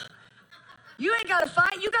 You ain't got to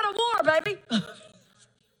fight. You got a war, baby.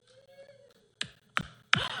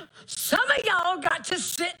 Some of y'all got to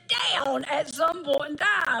sit down at some point in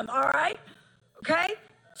time, all right? Okay?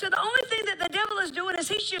 So the only thing that the devil is doing is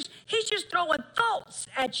he's just throwing thoughts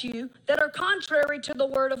at you that are contrary to the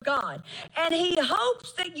word of God. And he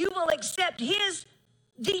hopes that you will accept his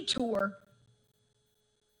detour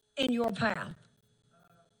in your path.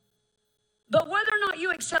 But whether or not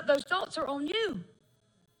you accept those thoughts are on you.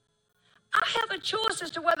 I have a choice as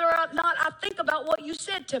to whether or not I think about what you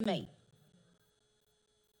said to me.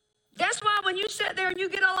 That's why when you sit there and you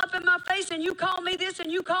get all up in my face and you call me this and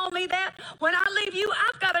you call me that, when I leave you,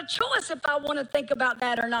 I've got a choice if I want to think about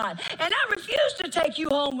that or not. And I refuse to take you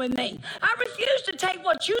home with me. I refuse to take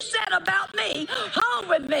what you said about me home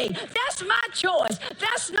with me. That's my choice.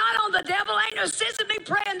 That's not on the devil. Ain't no sense in me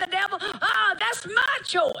praying the devil. That's my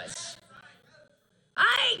choice.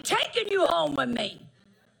 I ain't taking you home with me.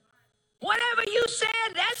 Whatever you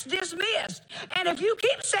said, that's dismissed. And if you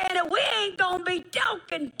keep saying it, we ain't going to be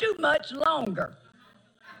talking too much longer.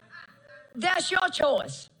 That's your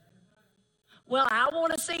choice. Well, I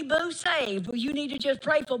want to see Boo saved. Well, you need to just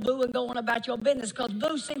pray for Boo and go on about your business because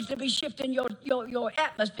Boo seems to be shifting your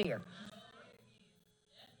atmosphere.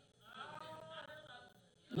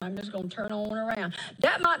 I'm just going to turn on around.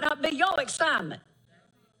 That might not be your assignment.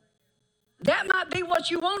 That might be what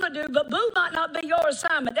you want to do, but Boo might not be your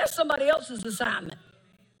assignment. That's somebody else's assignment.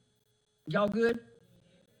 Y'all good?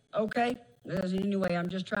 Okay? Anyway, I'm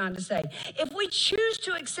just trying to say. If we choose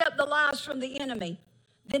to accept the lies from the enemy,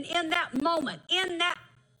 then in that moment,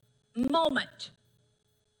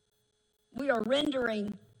 we are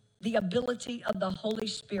rendering the ability of the Holy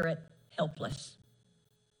Spirit helpless.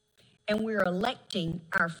 And we're electing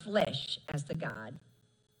our flesh as the guide.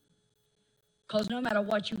 Because no matter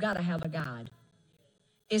what, you got to have a guide.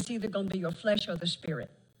 It's either going to be your flesh or the spirit.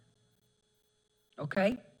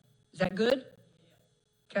 Okay? Is that good?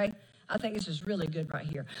 Okay? I think this is really good right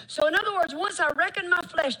here. So in other words, once I reckon my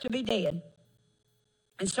flesh to be dead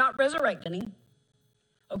and stop resurrecting him,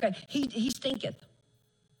 okay, he stinketh.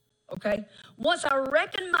 Okay? Once I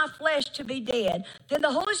reckon my flesh to be dead, then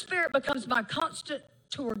the Holy Spirit becomes my constant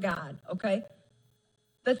tour guide. Okay?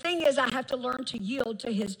 The thing is, I have to learn to yield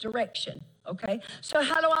to his direction. Okay, so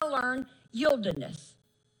how do I learn yieldedness?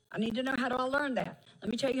 I need to know, how do I learn that? Let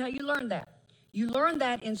me tell you how you learn that. You learn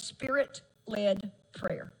that in spirit-led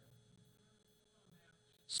prayer.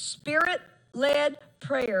 Spirit-led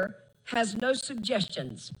prayer has no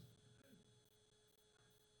suggestions.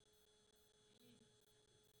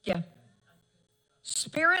 Yeah.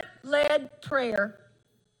 Spirit-led prayer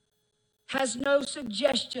has no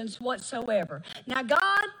suggestions whatsoever. Now,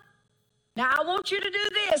 God, I want you to do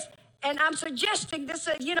this. And I'm suggesting this,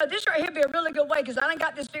 this right here be a really good way because I done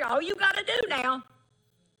got this figured. All you got to do now,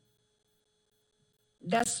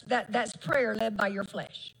 that's prayer led by your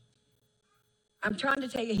flesh. I'm trying to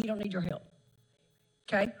tell you he don't need your help.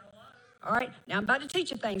 Okay? All right? Now I'm about to teach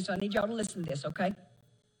you things, so I need y'all to listen to this, okay?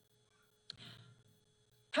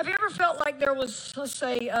 Have you ever felt like there was, let's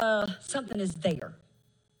say, something is there?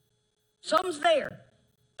 Something's there,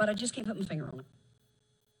 but I just can't put my finger on it.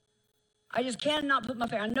 I just cannot put my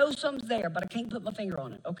finger. I know something's there, but I can't put my finger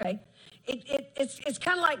on it, okay? It's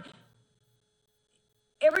kind of like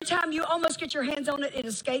every time you almost get your hands on it, it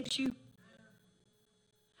escapes you.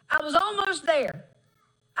 I was almost there.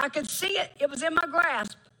 I could see it. It was in my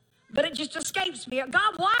grasp, but it just escapes me.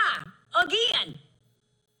 God, why? Again.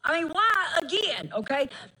 I mean, why again, okay?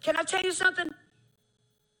 Can I tell you something?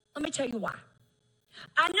 Let me tell you why.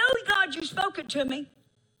 I know, God, you spoke it to me,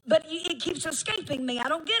 but it keeps escaping me. I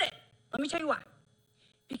don't get it. Let me tell you why.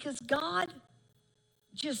 Because God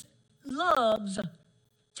just loves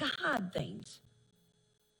to hide things.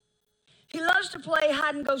 He loves to play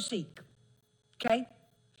hide and go seek. Okay?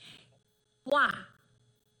 Why?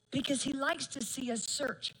 Because he likes to see us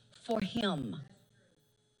search for him.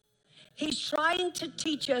 He's trying to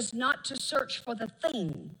teach us not to search for the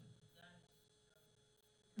thing,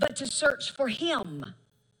 but to search for him.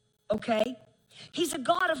 Okay? He's a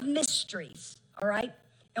God of mysteries. All right?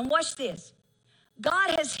 And watch this.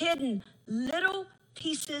 God has hidden little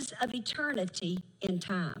pieces of eternity in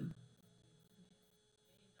time.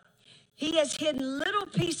 He has hidden little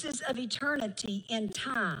pieces of eternity in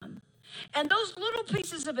time. And those little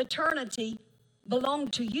pieces of eternity belong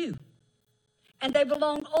to you. And they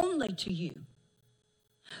belong only to you.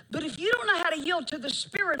 But if you don't know how to yield to the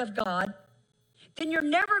Spirit of God, then you're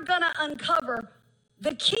never going to uncover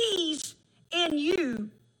the keys in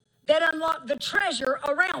you that unlock the treasure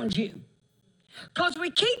around you. Because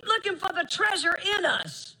we keep looking for the treasure in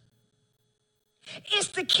us. It's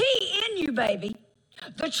the key in you, baby.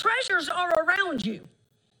 The treasures are around you.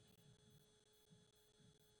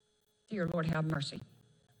 Dear Lord, have mercy.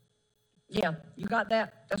 Yeah, you got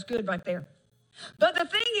that? That's good right there. But the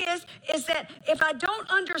thing is that if I don't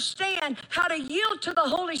understand how to yield to the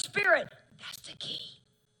Holy Spirit, that's the key.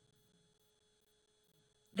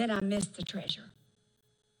 Then I miss the treasure.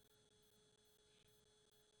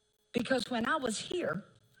 Because when I was here,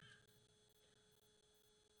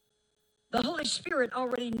 the Holy Spirit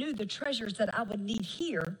already knew the treasures that I would need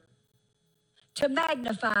here to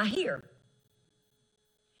magnify here.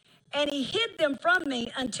 And he hid them from me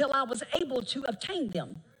until I was able to obtain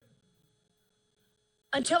them.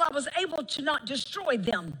 Until I was able to not destroy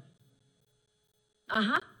them.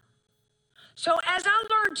 So as I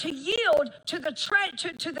learned to yield to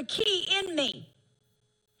the key in me,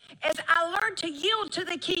 as I learn to yield to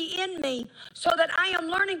the key in me so that I am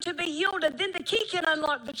learning to be yielded, then the key can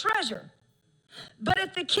unlock the treasure. But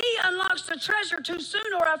if the key unlocks the treasure too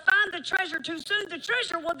soon, or I find the treasure too soon, the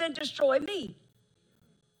treasure will then destroy me.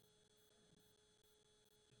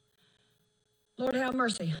 Lord, have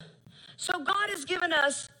mercy. So God has given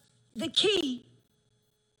us the key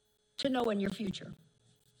to knowing your future.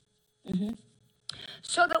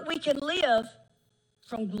 So that we can live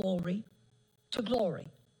from glory to glory.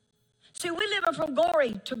 See, we live from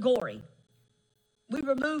glory to glory. We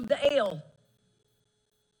remove the L.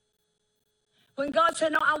 When God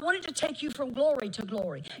said, no, I wanted to take you from glory to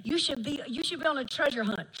glory. You should be on a treasure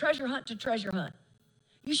hunt to treasure hunt.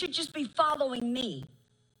 You should just be following me.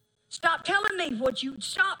 Stop telling me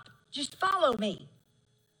just follow me.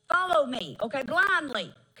 Follow me, okay,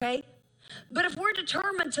 blindly, okay? But if we're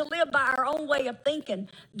determined to live by our own way of thinking,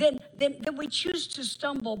 then we choose to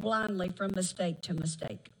stumble blindly from mistake to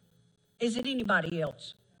mistake. Is it anybody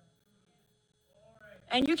else?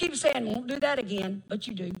 And you keep saying, won't do that again, but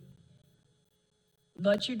you do.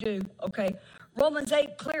 But you do, okay? Romans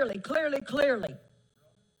 8 clearly,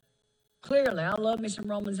 I love me some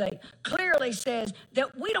Romans 8, clearly says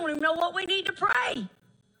that we don't even know what we need to pray.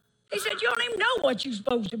 He said, you don't even know what you're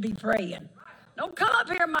supposed to be praying. Don't come up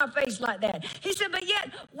here in my face like that. He said, but yet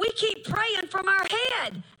we keep praying from our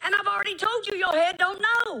head. And I've already told you your head don't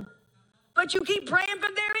know. But you keep praying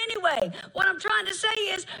from there anyway. What I'm trying to say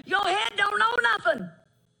is your head don't know nothing.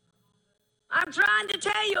 I'm trying to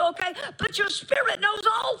tell you, okay? But your spirit knows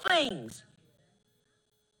all things.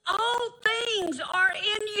 All things are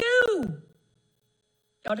in you.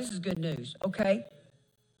 Y'all, this is good news, okay?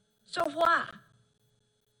 So why?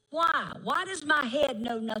 Why? Why does my head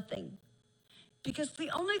know nothing? Because the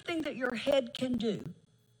only thing that your head can do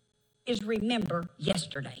is remember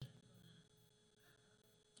yesterday.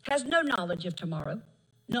 Has no knowledge of tomorrow,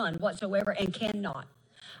 none whatsoever, and cannot.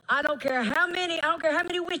 I don't care how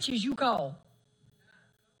many witches you call.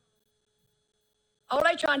 All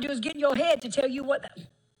they try and do is get in your head to tell you what.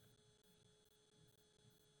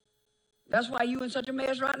 That's why you in such a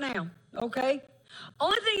mess right now, okay?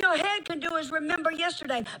 Only thing your head can do is remember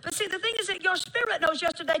yesterday. But see, the thing is that your spirit knows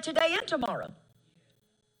yesterday, today, and tomorrow.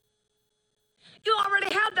 You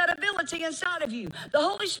already have that ability inside of you. The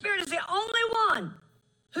Holy Spirit is the only one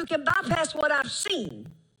who can bypass what I've seen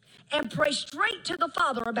and pray straight to the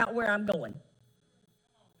Father about where I'm going.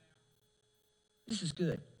 This is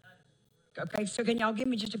good. Okay, so can y'all give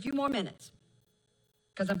me just a few more minutes?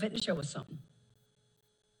 Because I'm fitting to show us something.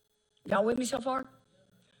 Y'all with me so far?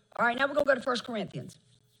 All right, now we're going to go to 1 Corinthians.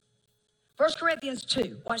 1 Corinthians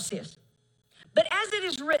 2, watch this. But as it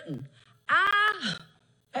is written, eye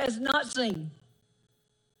has not seen,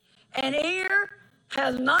 and ear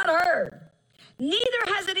has not heard,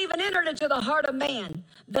 neither has it even entered into the heart of man,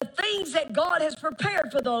 the things that God has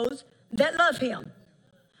prepared for those that love him.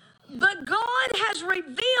 But God has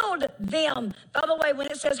revealed them. By the way, when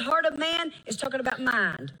it says heart of man, it's talking about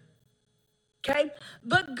mind. Okay?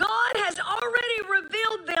 But God has already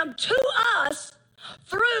revealed them to us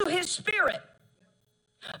through his Spirit.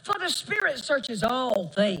 For the Spirit searches all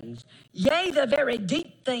things, yea, the very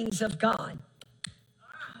deep things of God.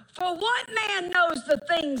 For what man knows the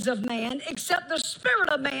things of man except the spirit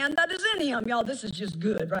of man that is in him? Y'all, this is just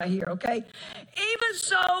good right here, okay? Even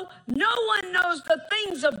so, no one knows the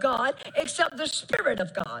things of God except the Spirit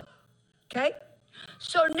of God, okay?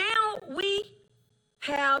 So now we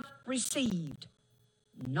have received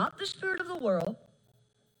not the spirit of the world,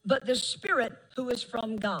 but the Spirit who is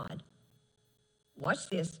from God. Watch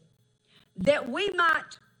this. That we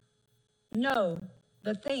might know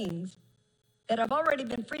the things that have already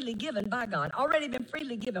been freely given by God. Already been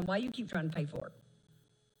freely given. Why you keep trying to pay for it?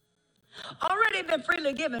 Already been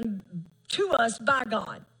freely given to us by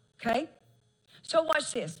God. Okay? So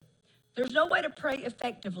watch this. There's no way to pray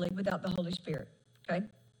effectively without the Holy Spirit. Okay?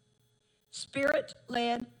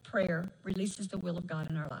 Spirit-led prayer releases the will of God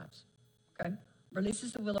in our lives. Okay?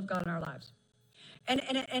 Releases the will of God in our lives. And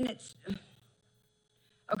it's,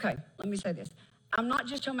 okay, let me say this. I'm not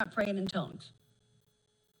just talking about praying in tongues.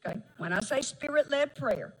 Okay? When I say spirit-led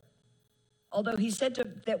prayer, although he said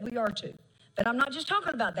that we are to, but I'm not just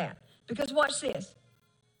talking about that. Because watch this.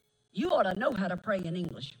 You ought to know how to pray in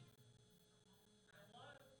English.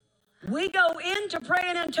 We go into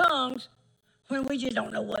praying in tongues when we just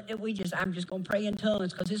don't know I'm just going to pray in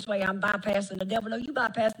tongues because this way I'm bypassing the devil. No, you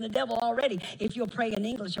bypassing the devil already if you'll pray in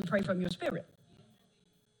English and pray from your spirit.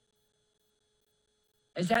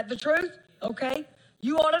 Is that the truth? Okay.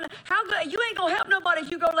 You ought to know. How good? You ain't going to help nobody if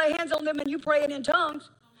you go lay hands on them and you praying in tongues.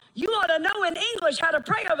 You ought to know in English how to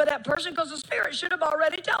pray over that person because the Spirit should have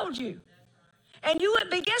already told you. And you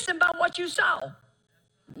wouldn't be guessing by what you saw.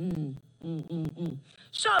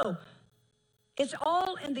 So, it's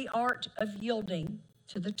all in the art of yielding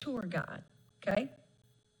to the tour guide, okay?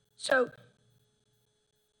 So,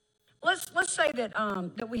 let's say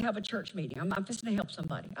that we have a church meeting. I'm just going to help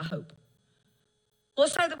somebody, I hope.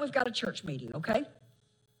 Let's say that we've got a church meeting, okay?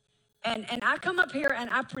 And I come up here and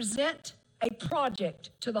I present a project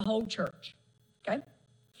to the whole church, okay?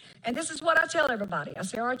 And this is what I tell everybody. I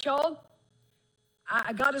say, all right, y'all,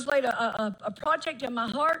 God has laid a project in my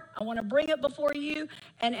heart. I want to bring it before you.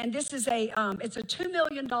 And this is it's a $2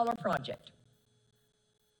 million project.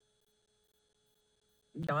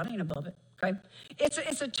 God ain't above it, okay? It's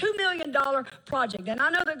a $2 million project. And I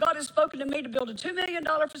know that God has spoken to me to build a $2 million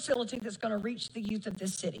facility that's going to reach the youth of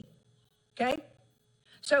this city, okay?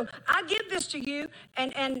 So I give this to you,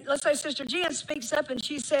 and let's say Sister Jen speaks up and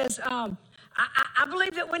she says, I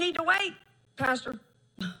believe that we need to wait, Pastor.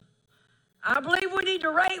 I believe we need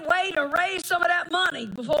to wait and raise some of that money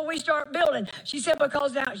before we start building. She said,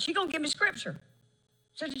 because now, she's going to give me scripture.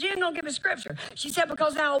 Sister Jen going to give me scripture. She said,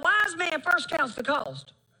 because now a wise man first counts the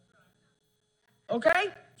cost. Okay?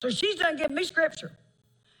 So she's done giving me scripture.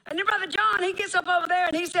 And then Brother John, he gets up over there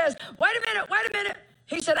and he says, wait a minute.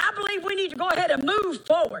 He said, I believe we need to go ahead and move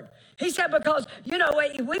forward. He said, because, we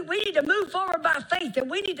need to move forward by faith and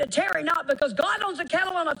we need to tarry not because God owns a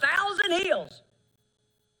cattle on 1,000 hills.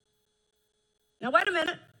 Now, wait a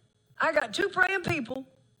minute. I got two praying people,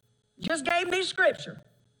 just gave me scripture,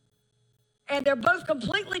 and they're both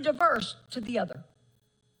completely diverse to the other.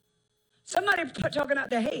 Somebody talking out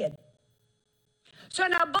their head. So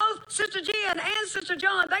now both Sister Jen and Sister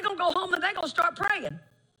John, they're going to go home and they're going to start praying.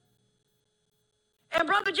 And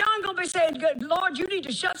Brother John going to be saying, Lord, you need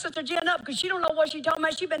to shut Sister Jen up because she don't know what she's talking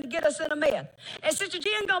about. She been to get us in a mess. And Sister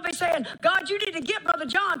Jen going to be saying, God, you need to get Brother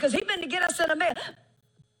John because he been to get us in a mess.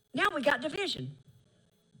 Now we got division.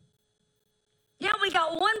 Now we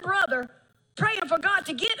got one brother praying for God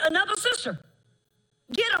to get another sister.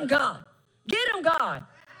 Get him, God. Get him, God.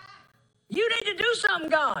 You need to do something,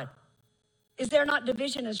 God. Is there not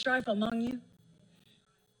division and strife among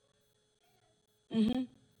you?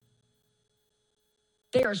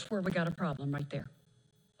 There's where we got a problem right there.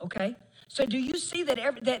 Okay? So do you see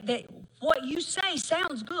that what you say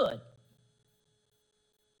sounds good?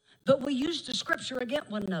 But we use the scripture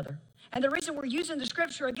against one another. And the reason we're using the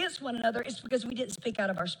scripture against one another is because we didn't speak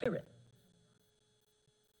out of our spirit.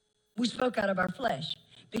 We spoke out of our flesh.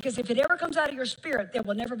 Because if it ever comes out of your spirit, there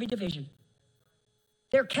will never be division.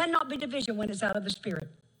 There cannot be division when it's out of the spirit.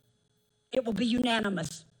 It will be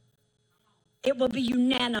unanimous. It will be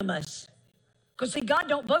unanimous. Because see, God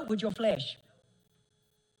don't vote with your flesh.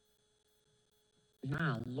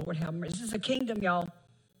 My Lord, have mercy. This is a kingdom, y'all.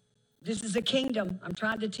 This is a kingdom. I'm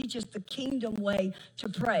trying to teach us the kingdom way to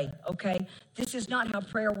pray, okay? This is not how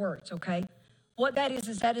prayer works, okay? What that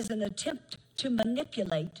is an attempt to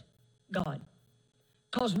manipulate God.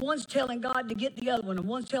 Because one's telling God to get the other one, and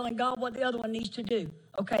one's telling God what the other one needs to do,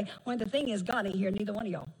 okay? When the thing is, God ain't heard neither one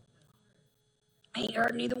of y'all. I ain't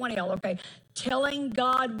heard neither one of y'all, okay? Telling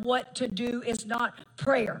God what to do is not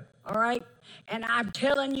prayer, all right? And I'm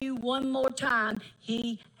telling you one more time,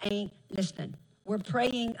 he ain't listening. We're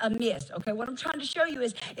praying amiss. Okay, what I'm trying to show you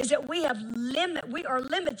is that we are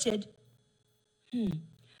limited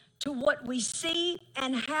to what we see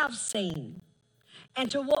and have seen,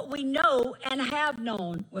 and to what we know and have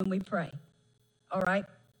known when we pray. All right?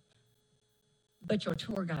 But your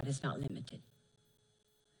tour guide is not limited.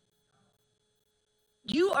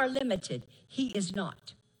 You are limited. He is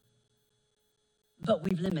not. But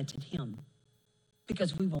we've limited him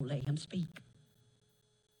because we won't let him speak.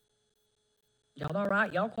 Y'all all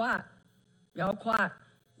right? Y'all quiet. Y'all quiet.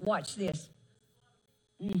 Watch this.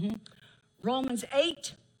 Romans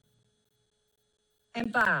 8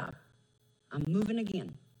 and 5. I'm moving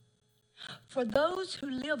again. For those who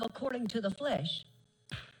live according to the flesh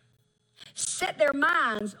set their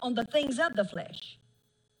minds on the things of the flesh.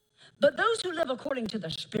 But those who live according to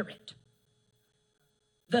the Spirit,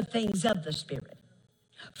 the things of the Spirit.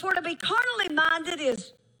 For to be carnally minded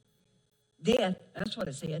is death. That's what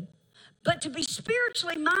it said. But to be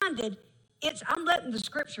spiritually minded, I'm letting the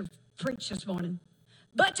scripture preach this morning.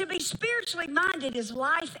 But to be spiritually minded is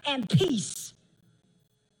life and peace.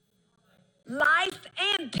 Life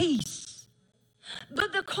and peace.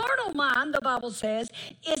 But the carnal mind, the Bible says,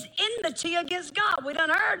 is enmity against God. We done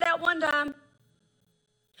heard that one time.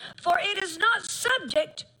 For it is not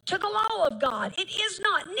subject to the law of God. It is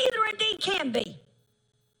not, neither indeed can be.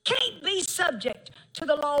 Can't be subject to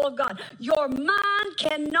the law of God. Your mind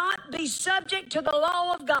cannot be subject to the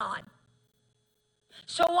law of God.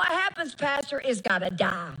 So what happens, Pastor, is got to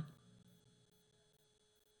die.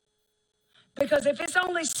 Because if it's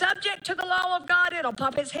only subject to the law of God, it'll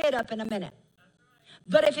pop its head up in a minute.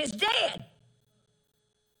 But if it's dead,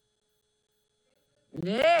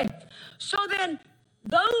 yeah. So then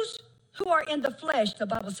those who are in the flesh, the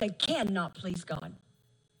Bible says, cannot please God.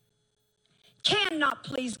 Cannot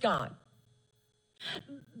please God.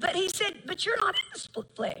 But he said, but you're not in the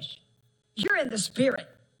flesh. You're in the Spirit.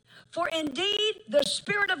 For indeed, the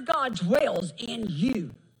Spirit of God dwells in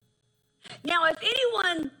you. Now, if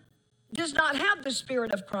anyone does not have the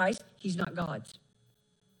Spirit of Christ, he's not God's.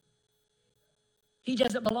 He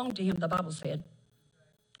doesn't belong to him, the Bible said.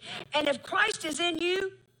 And if Christ is in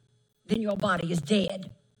you, then your body is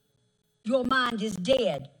dead. Your mind is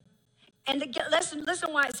dead. And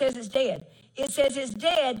listen why it says it's dead. It says it's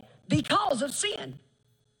dead because of sin.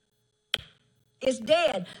 It's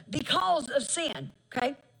dead because of sin,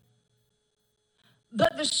 okay?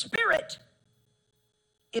 But the Spirit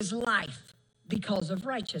is life because of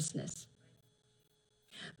righteousness.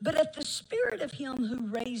 But if the Spirit of him who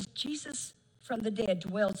raised Jesus from the dead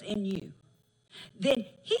dwells in you, then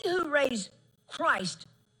he who raised Christ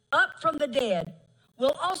up from the dead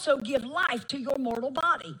will also give life to your mortal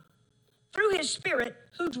body through his Spirit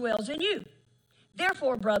who dwells in you.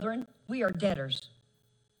 Therefore, brethren, we are debtors,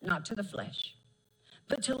 not to the flesh,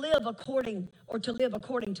 but to live according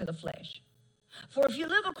to the flesh. For if you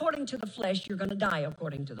live according to the flesh, you're going to die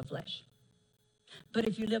according to the flesh. But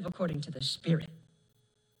if you live according to the Spirit,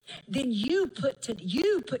 then you put to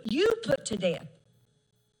death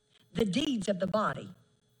the deeds of the body,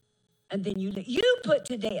 and then you put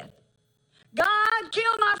to death. God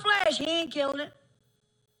killed my flesh. He ain't killing it.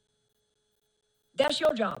 That's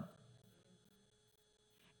your job.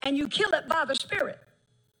 And you kill it by the Spirit.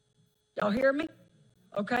 Y'all hear me?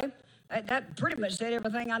 Okay? That pretty much said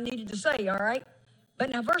everything I needed to say, all right? But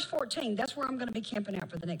now verse 14, that's where I'm going to be camping out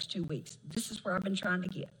for the next 2 weeks. This is where I've been trying to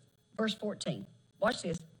get. Verse 14. Watch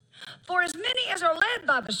this. For as many as are led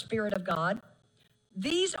by the Spirit of God,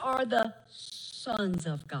 these are the sons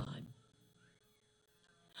of God.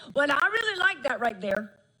 Well, now, I really like that right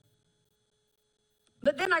there.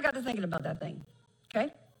 But then I got to thinking about that thing,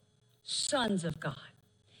 okay? Sons of God.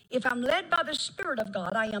 If I'm led by the Spirit of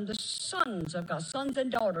God, I am the sons of God. Sons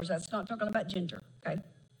and daughters. That's not talking about gender, okay?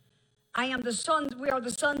 We are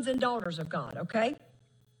the sons and daughters of God, okay?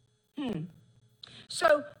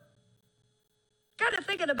 So, got to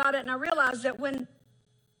thinking about it, and I realized that when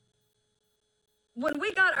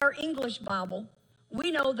we got our English Bible,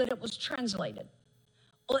 we know that it was translated.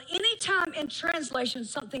 Well, anytime in translation,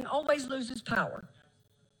 something always loses power.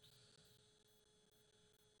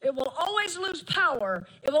 It will always lose power.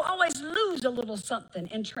 It will always lose a little something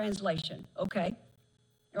in translation, okay?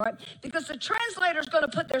 All right? Because the translator's going to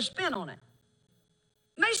put their spin on it.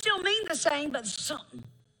 May still mean the same, but something,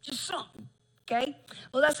 just something, okay?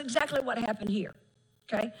 Well, that's exactly what happened here,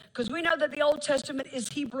 okay? Because we know that the Old Testament is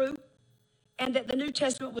Hebrew and that the New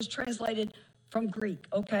Testament was translated from Greek,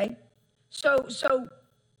 okay? So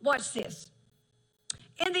watch this.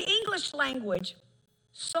 In the English language,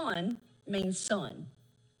 son means son.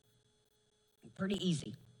 Pretty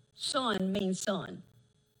easy. Son means son.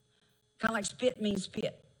 Kind of like spit means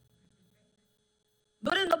spit.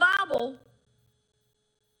 But in the Bible,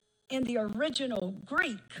 in the original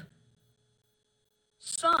Greek,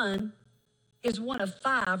 son is one of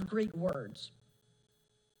 5 Greek words.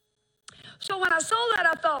 So when I saw that,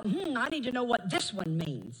 I thought, I need to know what this one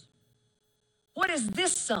means. What is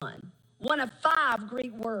this son? One of 5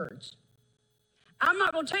 Greek words. I'm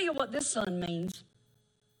not going to tell you what this son means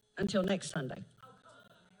until next Sunday.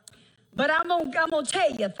 But I'm going to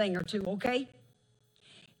tell you a thing or two, okay?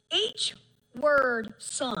 Each word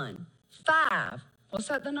son, 5. What's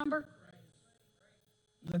that, the number?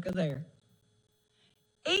 Look at there.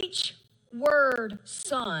 Each word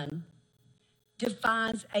son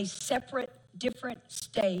defines a separate, different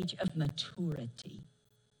stage of maturity.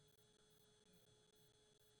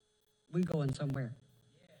 We going somewhere.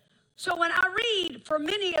 So when I read, for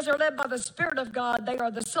many as are led by the Spirit of God, they are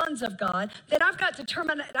the sons of God, then I've got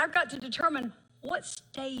to determine what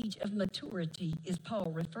stage of maturity is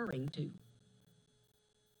Paul referring to.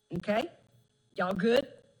 Okay? Y'all good?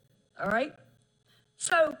 All right?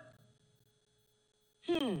 So,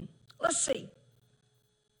 let's see.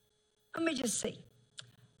 Let me just see.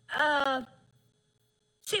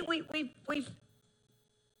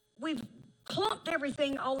 We've clumped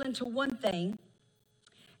everything all into one thing.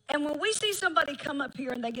 And when we see somebody come up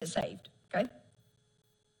here and they get saved, okay?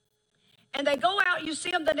 And they go out, you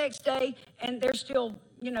see them the next day, and they're still,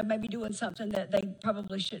 maybe doing something that they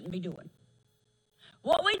probably shouldn't be doing.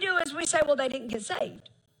 What we do is we say, well, they didn't get saved.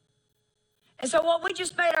 And so what we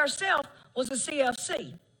just made ourselves was a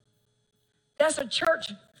CFC. That's a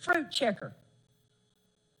church fruit checker.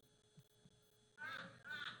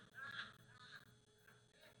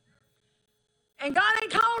 And God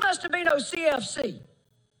ain't called us to be no CFC.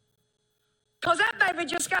 Because that baby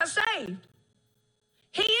just got saved.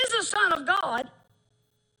 He is a son of God,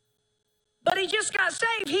 but he just got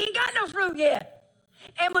saved. He ain't got no fruit yet.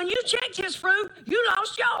 And when you checked his fruit, you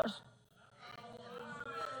lost yours.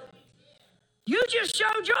 You just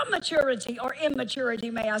showed your maturity, or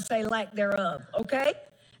immaturity, may I say, lack thereof, okay?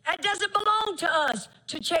 That doesn't belong to us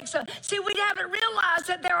to check some. See, we haven't realized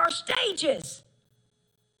that there are stages.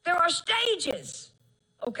 There are stages,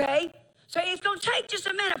 okay? So it's going to take just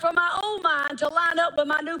a minute for my old mind to line up with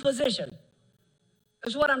my new position.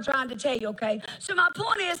 Is what I'm trying to tell you, okay? So my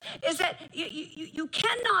point is that you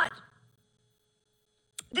cannot,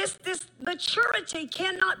 this maturity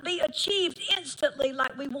cannot be achieved instantly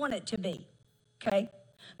like we want it to be, okay?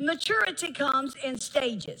 Maturity comes in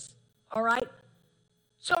stages, all right?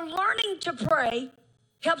 So learning to pray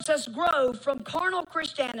helps us grow from carnal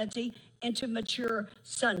Christianity into mature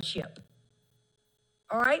sonship,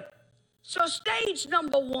 all right? So stage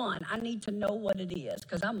number 1, I need to know what it is,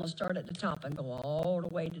 because I'm going to start at the top and go all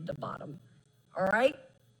the way to the bottom. All right?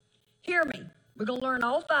 Hear me. We're going to learn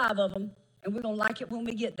all 5 of them, and we're going to like it when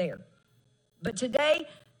we get there. But today,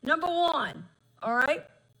 number 1, all right?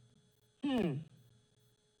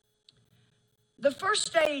 The first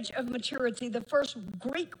stage of maturity, the first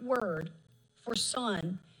Greek word for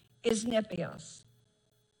son is nepios.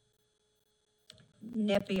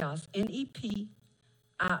 Nepios, Nepios.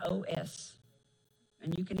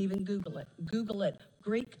 And you can even Google it. Google it.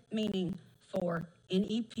 Greek meaning for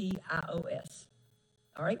Nepios.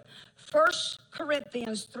 All right? 1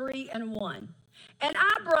 Corinthians 3:1. And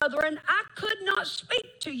I, brethren, I could not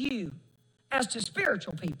speak to you as to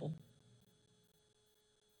spiritual people.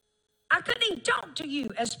 I couldn't even talk to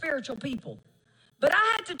you as spiritual people. But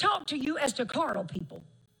I had to talk to you as to carnal people.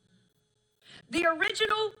 The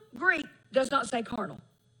original Greek does not say carnal.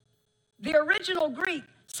 The original Greek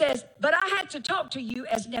says, but I had to talk to you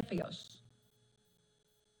as nepios.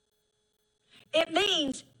 It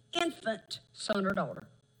means infant son or daughter.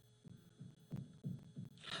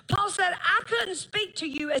 Paul said, I couldn't speak to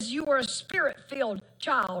you as you were a spirit-filled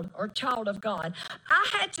child or child of God.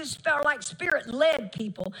 I had to spell like spirit-led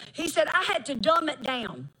people. He said, I had to dumb it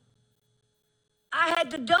down. I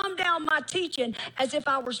had to dumb down my teaching as if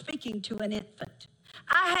I were speaking to an infant.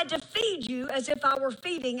 I had to feed you as if I were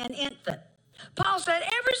feeding an infant. Paul said,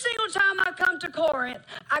 every single time I come to Corinth,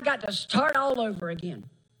 I got to start all over again.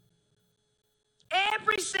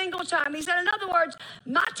 Every single time. He said, in other words,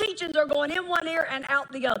 my teachings are going in one ear and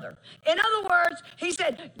out the other. In other words, he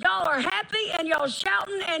said, y'all are happy and y'all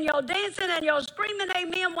shouting and y'all dancing and y'all screaming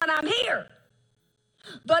amen when I'm here.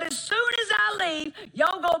 But as soon as I leave,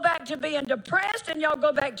 y'all go back to being depressed and y'all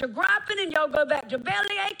go back to griping and y'all go back to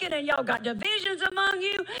belly aching and y'all got divisions among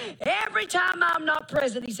you. Every time I'm not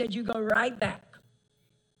present, he said, you go right back.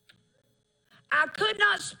 I could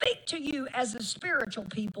not speak to you as a spiritual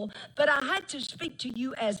people, but I had to speak to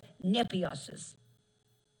you as nepioses.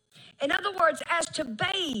 In other words, as to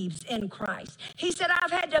babes in Christ. He said,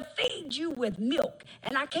 I've had to feed you with milk,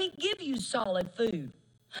 and I can't give you solid food.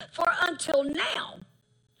 For until now,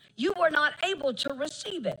 you were not able to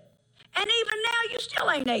receive it. And even now, you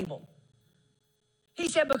still ain't able. He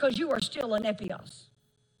said, because you are still a nepios.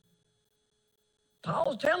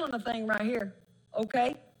 Paul's telling a thing right here,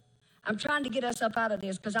 okay? I'm trying to get us up out of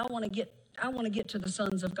this because I want to get to the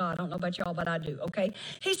sons of God. I don't know about y'all, but I do, okay?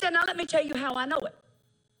 He said, now let me tell you how I know it.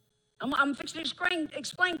 I'm fixing to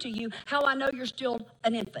explain to you how I know you're still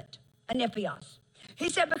an infant, an nepios. He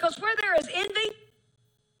said, because where there is envy,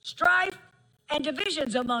 strife, and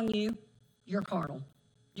divisions among you, you're carnal.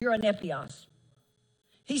 You're a nepios.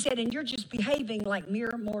 He said, and you're just behaving like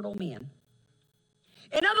mere mortal men.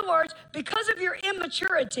 In other words, because of your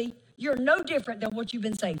immaturity, you're no different than what you've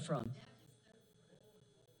been saved from.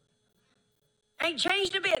 Ain't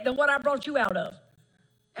changed a bit than what I brought you out of.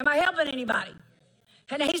 Am I helping anybody?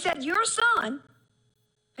 And he said, you're a son.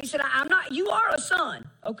 He said, I'm not, you are a son,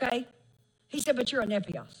 okay? He said, but you're a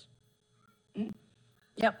nepios.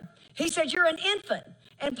 Yep. He said, you're an infant.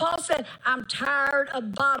 And Paul said, I'm tired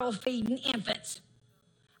of bottle feeding infants.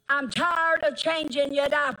 I'm tired of changing your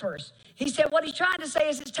diapers. He said, what he's trying to say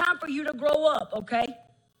is it's time for you to grow up, okay?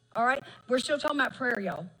 All right? We're still talking about prayer,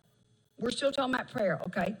 y'all. We're still talking about prayer,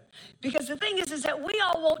 okay? Because the thing is that we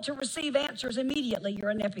all want to receive answers immediately. You're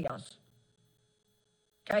a nepios.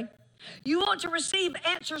 Okay? You want to receive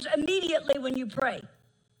answers immediately when you pray.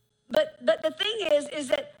 But the thing is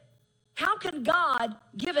that how can God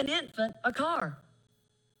give an infant a car?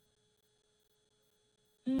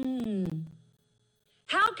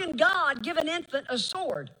 How can God give an infant a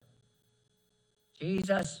sword?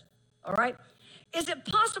 Jesus. All right? Is it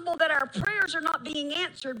possible that our prayers are not being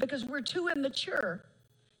answered because we're too immature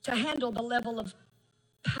to handle the level of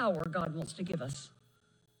power God wants to give us?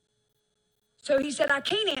 So he said, I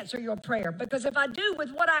can't answer your prayer because if I do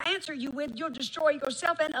with what I answer you with, you'll destroy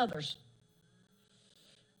yourself and others.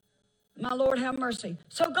 My Lord, have mercy.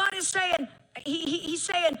 So God is saying, he's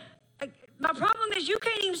saying, my problem is you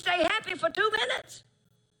can't even stay happy for 2 minutes.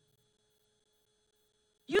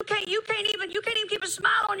 You can't even keep a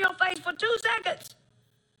smile on your face for 2 seconds.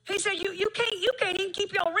 He said, you can't even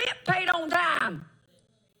keep your rent paid on time.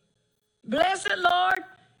 Bless it, Lord.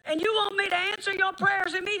 And you want me to answer your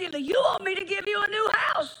prayers immediately. You want me to give you a new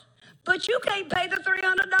house, but you can't pay the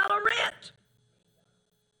 $300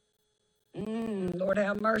 rent. Lord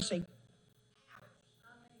have mercy.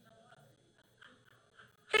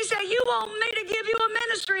 He said, you want me to give you a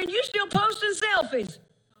ministry and you still posting selfies.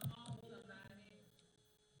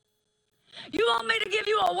 You want me to give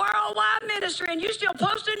you a worldwide ministry and you still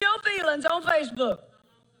posting your feelings on Facebook.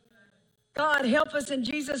 God, help us in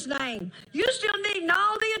Jesus' name. You still need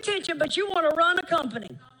all the attention, but you want to run a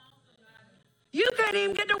company. You can't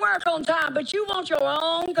even get to work on time, but you want your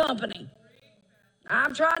own company.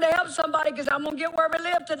 I'm trying to help somebody because I'm going to get where we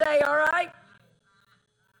live today, all right?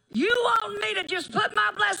 You want me to just put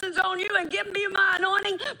my blessings on you and give me my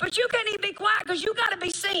anointing, but you can't even be quiet because you got to be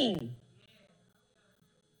seen.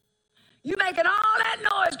 You making all that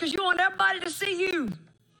noise because you want everybody to see you.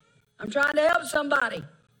 I'm trying to help somebody.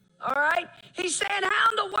 All right? He's saying, how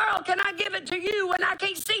in the world can I give it to you when I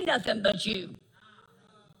can't see nothing but you?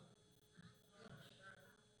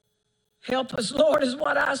 Help us, Lord, is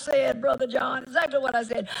what I said, Brother John. Exactly what I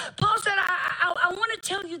said. Paul said, I want to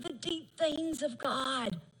tell you the deep things of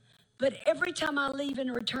God. But every time I leave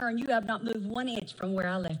and return, you have not moved 1 inch from where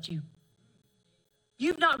I left you.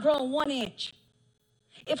 You've not grown 1 inch.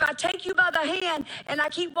 If I take you by the hand and I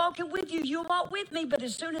keep walking with you, you'll walk with me. But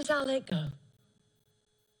as soon as I let go,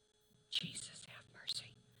 Jesus, have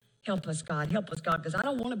mercy. Help us, God, because I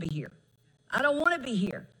don't want to be here. I don't want to be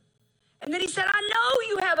here. And then he said, I know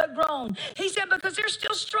you haven't grown. He said, because there's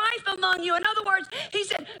still strife among you. In other words, he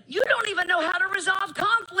said, you don't even know how to resolve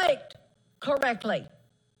conflict correctly.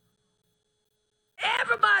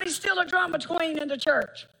 Everybody's still a drama queen in the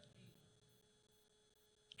church.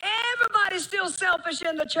 Everybody's still selfish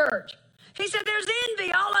in the church. He said, there's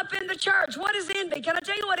envy all up in the church. What is envy? Can I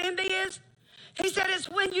tell you what envy is? He said, it's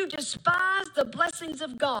when you despise the blessings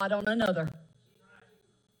of God on another.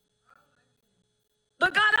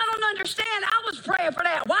 But God, I don't understand. I was praying for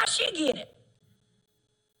that. Why she get it?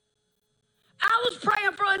 I was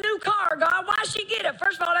praying for a new car, God. Why she get it?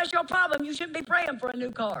 First of all, that's your problem. You shouldn't be praying for a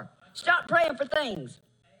new car. Stop praying for things.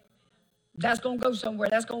 That's going to go somewhere.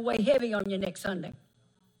 That's going to weigh heavy on you next Sunday.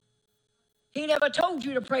 He never told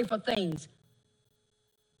you to pray for things.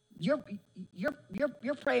 You're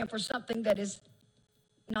praying for something that is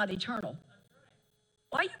not eternal.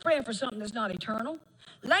 Why are you praying for something that's not eternal?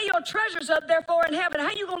 Lay your treasures up there for in heaven.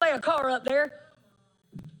 How you going to lay a car up there?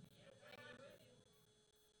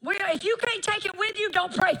 Well, if you can't take it with you,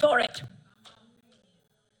 don't pray for it.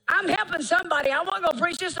 I'm helping somebody. I wasn't going to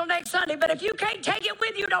preach this on next Sunday, but if you can't take it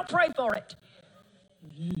with you, don't pray for it.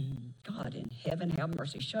 God in heaven, have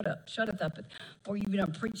mercy. Shut up. Shut it up before you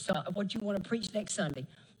preach what you want to preach next Sunday.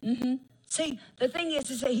 See, the thing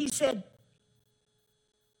is that he said,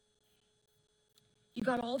 you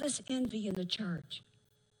got all this envy in the church.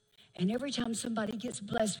 And every time somebody gets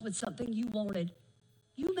blessed with something you wanted,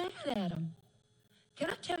 you mad at them. Can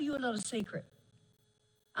I tell you a little secret?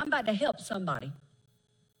 I'm about to help somebody.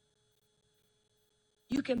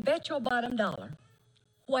 You can bet your bottom dollar,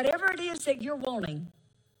 whatever it is that you're wanting,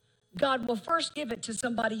 God will first give it to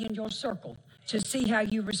somebody in your circle to see how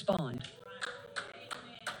you respond.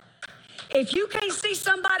 If you can't see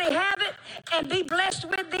somebody have it and be blessed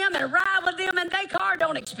with them and ride with them in their car,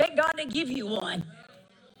 don't expect God to give you one.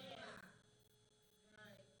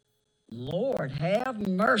 Lord, have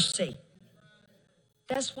mercy.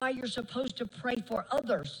 That's why you're supposed to pray for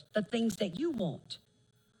others, the things that you want.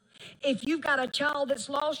 If you've got a child that's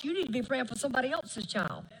lost, you need to be praying for somebody else's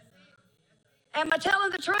child. Am I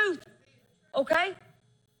telling the truth? Okay?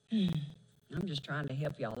 I'm just trying to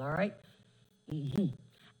help y'all, all right?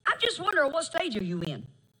 I'm just wondering, what stage are you in?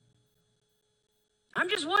 I'm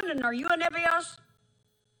just wondering, are you in FBS?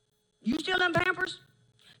 You still in Pampers?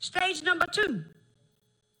 Stage number 2.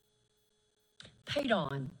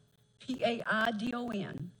 Paid-on.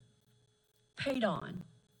 P-A-I-D-O-N. Paid-on.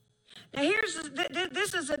 Now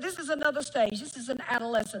this is another stage. This is an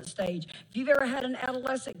adolescent stage. If you've ever had an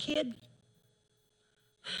adolescent kid,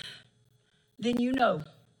 then you know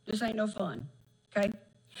this ain't no fun, okay?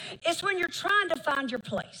 It's when you're trying to find your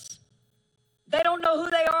place. They don't know who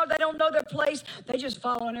they are. They don't know their place. They just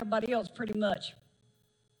following everybody else pretty much.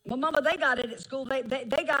 Well, Mama, they got it at school. They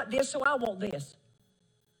got this, so I want this.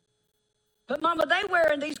 But Mama, they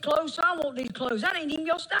wearing these clothes, so I want these clothes. That ain't even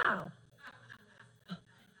your style.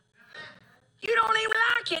 You don't even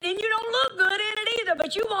like it, and you don't look good in it either,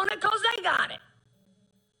 but you want it because they got it.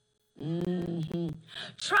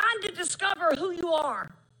 Trying to discover who you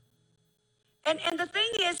are. And the thing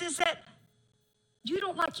is that you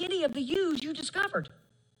don't like any of the yous you discovered.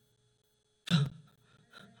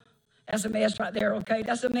 That's a mess right there, okay?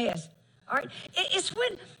 That's a mess. All right? It's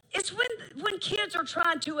when kids are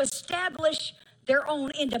trying to establish their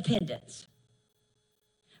own independence.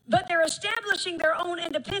 But they're establishing their own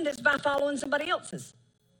independence by following somebody else's.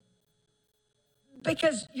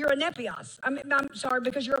 Because you're a nepios. I'm sorry,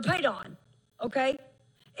 because you're a paid-on, okay?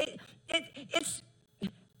 It's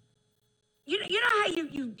you know how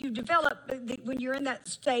you develop, when you're in that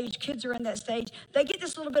stage, kids are in that stage, they get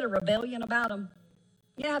this little bit of rebellion about them.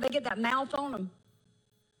 You know how they get that mouth on them?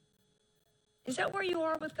 Is that where you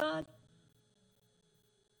are with God?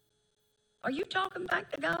 Are you talking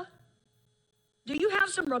back to God? Do you have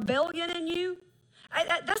some rebellion in you?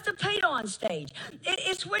 That's the paid-on stage.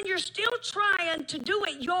 It's when you're still trying to do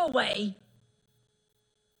it your way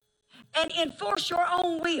and enforce your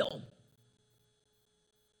own will.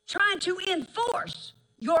 Trying to enforce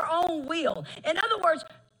your own will. In other words,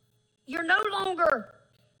 you're no longer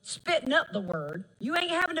spitting up the word. You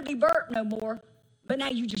ain't having to be burped no more, but now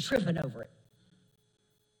you just tripping over it.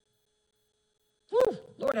 Whew,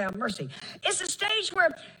 Lord have mercy. It's a stage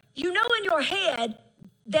where you know in your head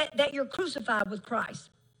that you're crucified with Christ,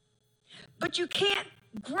 but you can't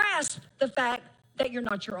grasp the fact that you're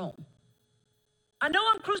not your own. I know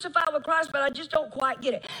I'm crucified with Christ, but I just don't quite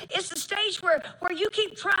get it. It's the stage where you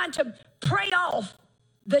keep trying to pray off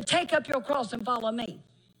the take up your cross and follow me.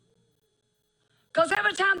 Because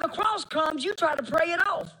every time the cross comes, you try to pray it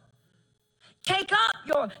off. Take up,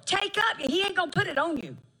 he ain't going to put it on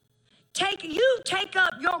you. Take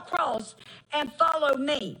up your cross and follow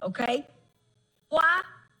me, okay? Why?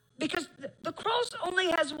 Because the cross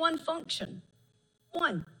only has one function.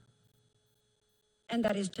 One. And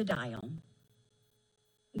that is to die on.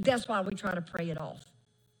 That's why we try to pray it off.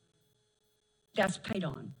 That's paid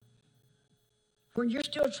on. When you're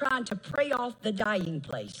still trying to pray off the dying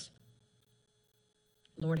place.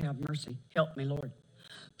 Lord have mercy. Help me, Lord.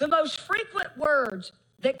 The most frequent words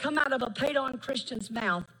that come out of a paid-on Christian's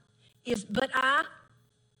mouth is, but I.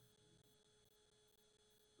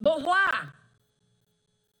 But why?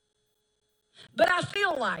 But I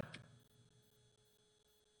feel like.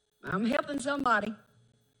 I'm helping somebody,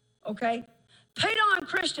 okay? Paid-on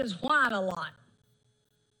Christians whine a lot.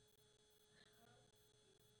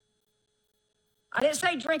 I didn't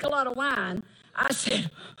say drink a lot of wine. I said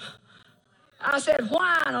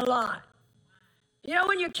whine a lot. You know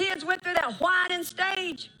when your kids went through that whining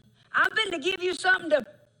stage? I've been to give you something to...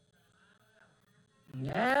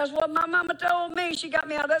 That's what my mama told me. She got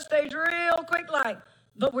me out of that stage real quick like.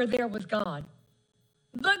 But we're there with God.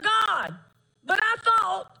 But God. But I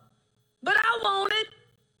thought. But I wanted.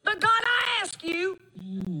 But God, I ask you.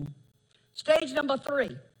 Stage number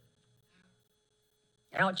 3.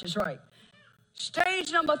 Ouch is right.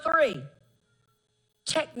 Stage number 3.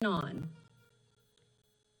 Technon.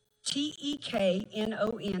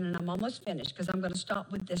 Teknon, and I'm almost finished because I'm going to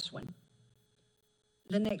stop with this one.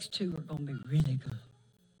 The next two are going to be really good.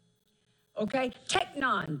 Okay,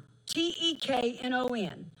 Teknon,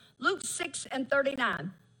 Teknon, Luke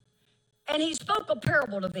 6:39. And he spoke a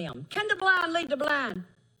parable to them. Can the blind lead the blind?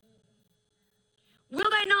 Will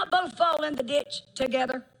they not both fall in the ditch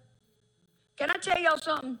together? Can I tell y'all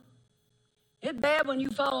something? It's bad when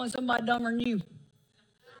you fall on somebody dumber than you.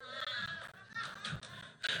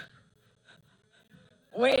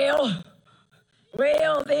 Well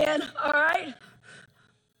then, all right.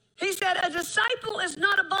 He said, a disciple is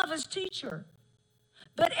not above his teacher,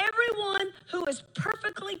 but everyone who is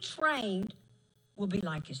perfectly trained will be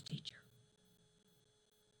like his teacher.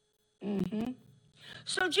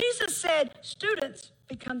 So Jesus said, students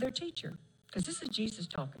become their teacher, because this is Jesus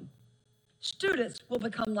talking. Students will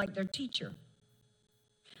become like their teacher.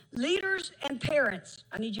 Leaders and parents,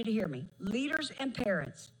 I need you to hear me. Leaders and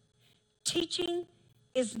parents, teaching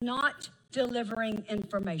is not delivering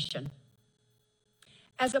information.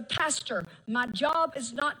 As a pastor, my job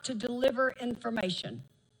is not to deliver information.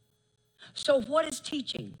 So what is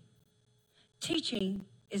teaching? Teaching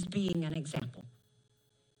is being an example.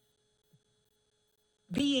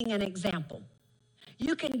 Being an example.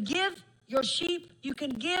 You can give your sheep, you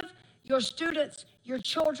can give your students, your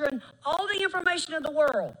children, all the information in the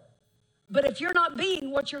world. But if you're not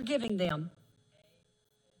being what you're giving them,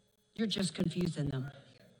 you're just confusing them.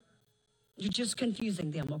 You're just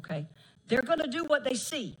confusing them, okay? They're going to do what they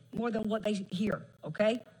see more than what they hear,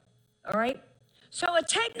 okay? All right? So a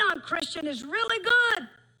Teknon Christian is really good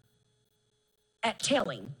at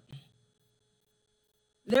telling.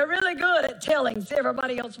 They're really good at telling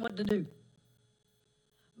everybody else what to do.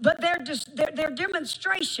 But their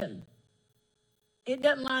demonstration, it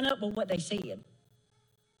doesn't line up with what they said.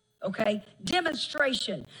 Okay?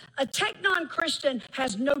 Demonstration. A Teknon Christian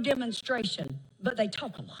has no demonstration, but they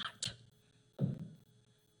talk a lot.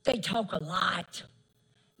 They talk a lot.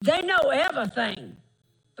 They know everything,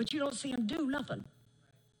 but you don't see them do nothing.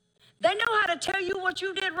 They know how to tell you what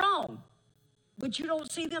you did wrong, but you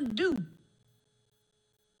don't see them do.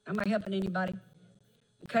 Am I helping anybody?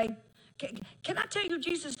 Okay? Can I tell you,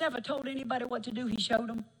 Jesus never told anybody what to do. He showed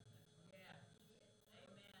them.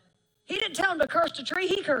 He didn't tell them to curse the tree.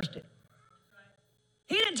 He cursed it.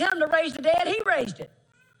 He didn't tell them to raise the dead. He raised it.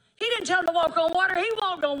 He didn't tell them to walk on water. He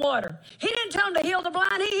walked on water. He didn't tell them to heal the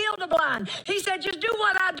blind. He healed the blind. He said, just do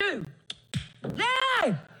what I do.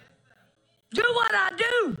 Yeah. Do what I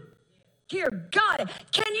do. Dear God,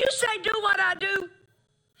 can you say do what I do?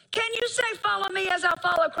 Can you say follow me as I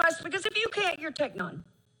follow Christ? Because if you can't, you're Teknon.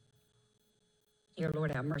 Dear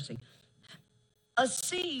Lord, have mercy. A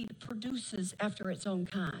seed produces after its own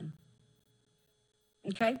kind.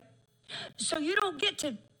 Okay? So you don't get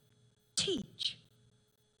to teach.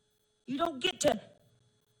 You don't get to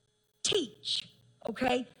teach,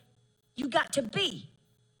 okay? You got to be.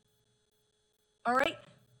 All right?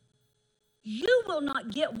 You will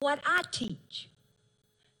not get what I teach.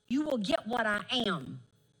 You will get what I am.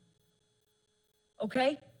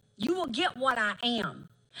 Okay? You will get what I am.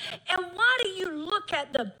 And why do you look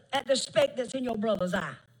at the speck that's in your brother's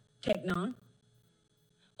eye, Teknon?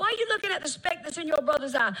 Why are you looking at the speck that's in your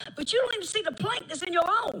brother's eye, but you don't even see the plank that's in your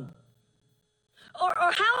own? Or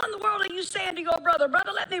how in the world are you saying to your brother,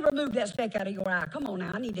 let me remove that speck out of your eye. Come on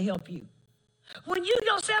now, I need to help you. When you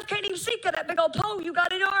yourself can't even see that big old pole you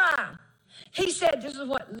got in your eye. He said, this is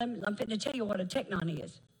what, I'm fitting to tell you what a Teknon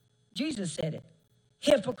is. Jesus said it.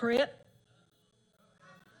 Hypocrite.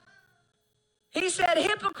 He said,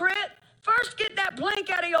 hypocrite, first get that plank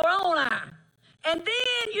out of your own eye. And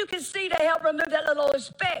then you can see to help remove that little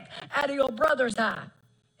speck out of your brother's eye.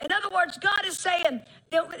 In other words, God is saying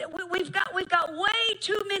that we've got way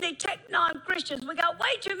too many Teknon Christians. We got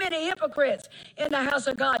way too many hypocrites in the house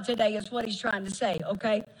of God today is what he's trying to say,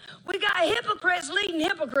 okay? We got hypocrites leading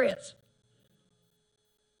hypocrites.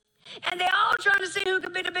 And they're all trying to see who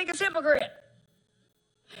can be the biggest hypocrite.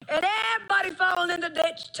 And everybody falling in the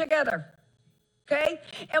ditch together, okay?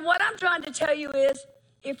 And what I'm trying to tell you is,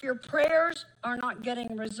 if your prayers are not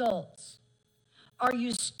getting results, are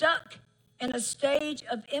you stuck in a stage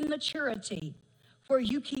of immaturity where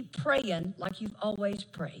you keep praying like you've always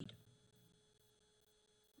prayed?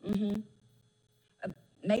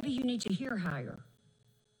 Maybe you need to hear higher.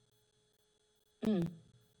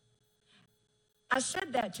 I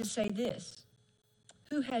said that to say this.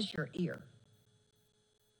 Who has your ear?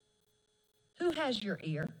 Who has your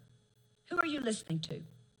ear? Who are you listening to?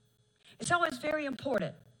 It's always very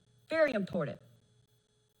important, who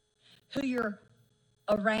you're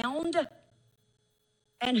around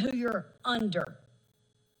and who you're under.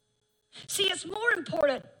 See, it's more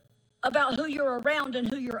important about who you're around and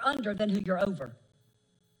who you're under than who you're over.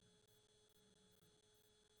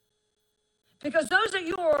 Because those that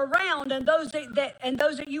you are around and those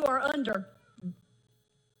that you are under,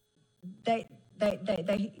 they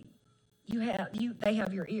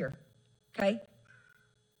have your ear. Okay?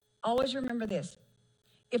 Always remember this.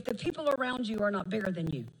 If the people around you are not bigger than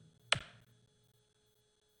you,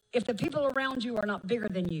 if the people around you are not bigger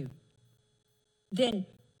than you, then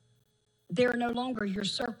they're no longer your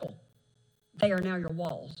circle. They are now your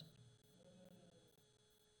walls.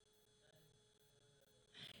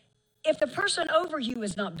 If the person over you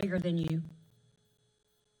is not bigger than you,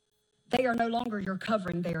 they are no longer your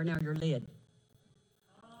covering. They are now your lid.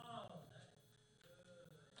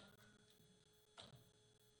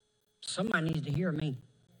 Somebody needs to hear me.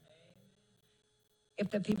 If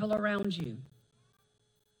the people around you,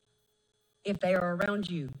 if they are around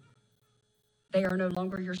you, they are no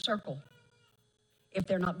longer your circle. If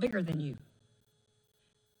they're not bigger than you,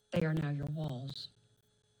 they are now your walls.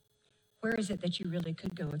 Where is it that you really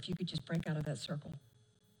could go if you could just break out of that circle?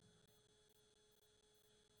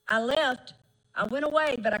 I left, I went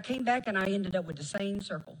away, but I came back and I ended up with the same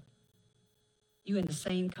circle. You in the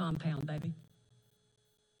same compound, baby.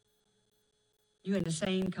 You in the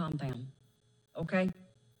same compound, okay?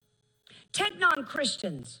 Technon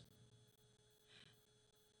Christians,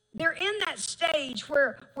 they're in that stage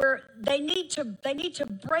where they need to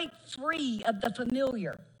break free of the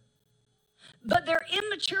familiar. But their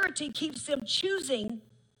immaturity keeps them choosing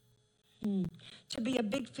to be a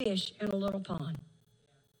big fish in a little pond.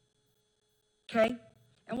 Okay?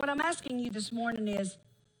 And what I'm asking you this morning is,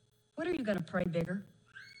 what are you going to pray bigger?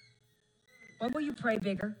 When will you pray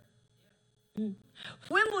bigger?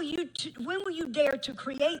 When will you dare to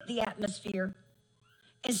create the atmosphere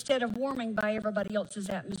instead of warming by everybody else's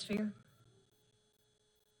atmosphere?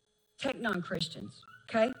 Technon Christians,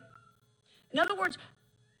 okay? In other words,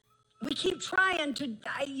 you keep trying to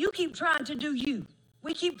do you.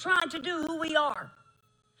 We keep trying to do who we are.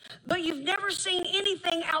 But you've never seen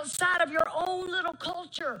anything outside of your own little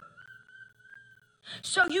culture.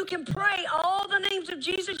 So you can pray all the names of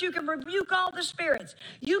Jesus. You can rebuke all the spirits.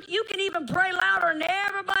 You can even pray louder than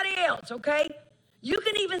everybody else, okay? You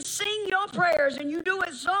can even sing your prayers, and you do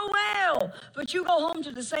it so well. But you go home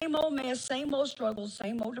to the same old mess, same old struggles,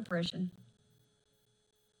 same old depression.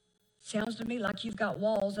 Sounds to me like you've got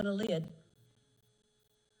walls and a lid.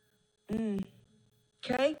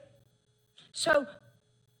 Okay? So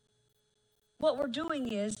what we're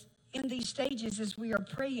doing is, in these stages, is we are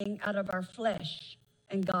praying out of our flesh,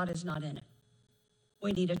 and God is not in it.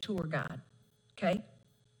 We need a tour guide. Okay?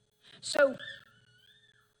 So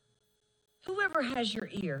whoever has your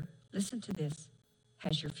ear, listen to this,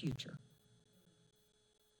 has your future.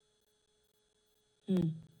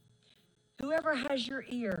 Whoever has your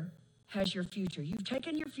ear has your future. You've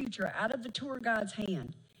taken your future out of the tour guide's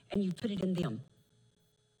hand and you put it in them.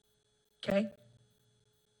 Okay?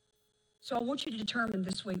 So I want you to determine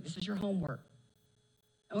this week, this is your homework.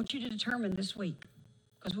 I want you to determine this week,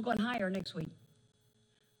 because we're going higher next week.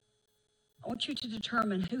 I want you to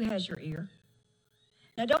determine who has your ear.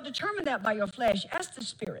 Now, don't determine that by your flesh. Ask the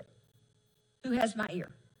Spirit, who has my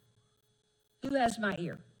ear? Who has my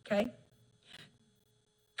ear? Okay?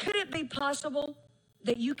 Could it be possible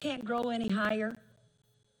that you can't grow any higher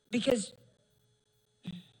because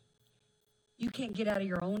you can't get out of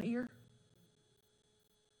your own ear?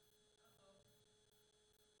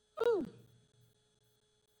 Ooh.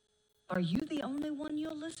 Are you the only one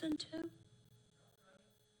you'll listen to?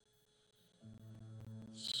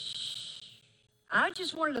 I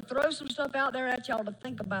just wanted to throw some stuff out there at y'all to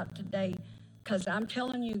think about today, because I'm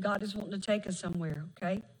telling you, God is wanting to take us somewhere,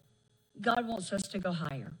 okay? God wants us to go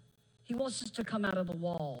higher. He wants us to come out of the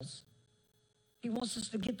walls. He wants us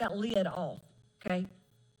to get that lid off, okay?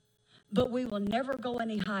 But we will never go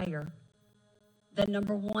any higher than,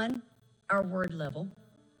 number one, our word level.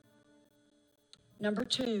 Number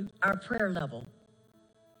two, our prayer level.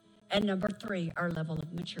 And number three, our level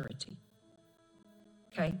of maturity.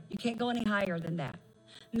 Okay? You can't go any higher than that.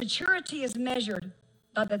 Maturity is measured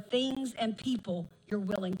by the things and people you're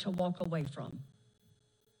willing to walk away from.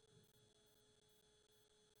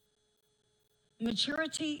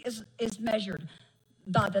 Maturity is measured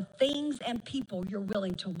by the things and people you're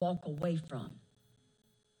willing to walk away from.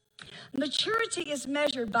 Maturity is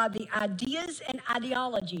measured by the ideas and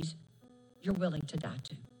ideologies you're willing to die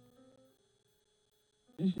to.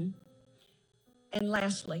 And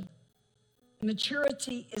lastly,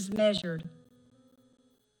 maturity is measured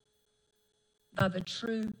by the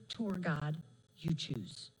true tour guide you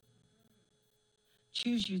choose.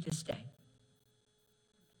 Choose you this day.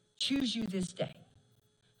 Choose you this day.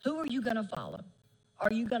 Who are you going to follow?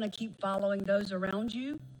 Are you going to keep following those around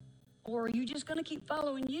you? Or are you just going to keep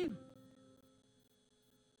following you?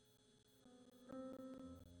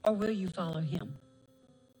 Or will you follow him?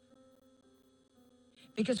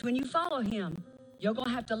 Because when you follow him, you're going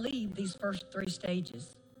to have to leave these first 3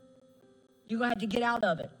 stages. You're going to have to get out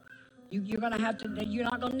of it. You're going to have to, you're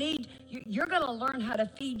not going to need, you're going to learn how to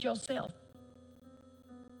feed yourself.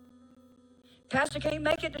 Pastor can't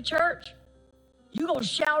make it to church. You're going to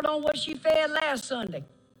shout on what she fed last Sunday.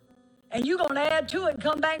 And you're going to add to it and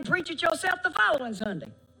come back and preach it yourself the following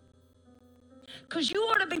Sunday. Because you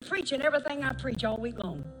ought to be preaching everything I preach all week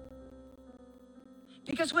long.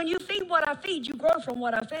 Because when you feed what I feed, you grow from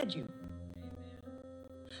what I fed you.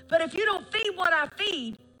 But if you don't feed what I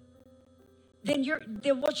feed, then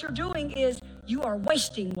what you're doing is you are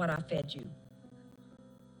wasting what I fed you.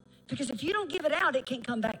 Because if you don't give it out, it can't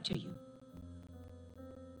come back to you.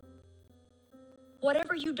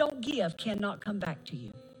 Whatever you don't give cannot come back to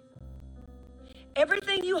you.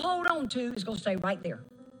 Everything you hold on to is going to stay right there.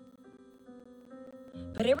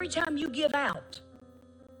 But every time you give out,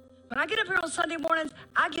 when I get up here on Sunday mornings,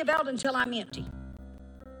 I give out until I'm empty.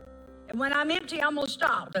 And when I'm empty, I'm going to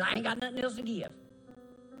stop because I ain't got nothing else to give.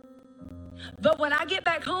 But when I get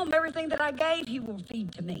back home, everything that I gave, he will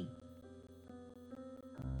feed to me.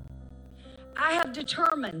 I have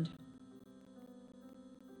determined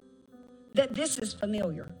that this is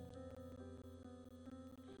familiar.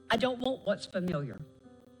 I don't want what's familiar.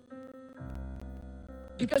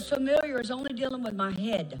 Because familiar is only dealing with my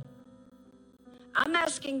head. I'm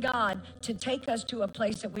asking God to take us to a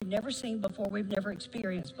place that we've never seen before, we've never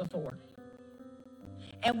experienced before.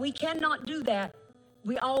 And we cannot do that.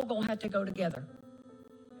 We all gonna have to go together.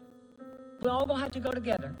 We all gonna have to go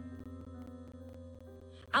together.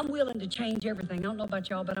 I'm willing to change everything. I don't know about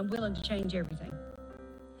y'all, but I'm willing to change everything.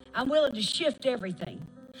 I'm willing to shift everything.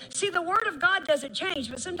 See, the Word of God doesn't change,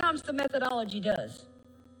 but sometimes the methodology does.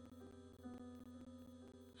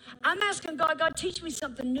 I'm asking God, God, teach me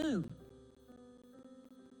something new.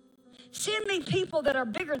 Send me people that are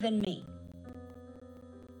bigger than me.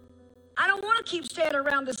 I don't want to keep staying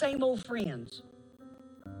around the same old friends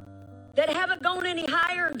that haven't gone any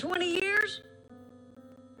higher in 20 years.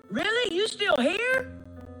 Really? You still here?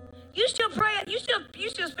 You still praying? You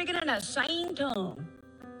still speaking in that same tongue.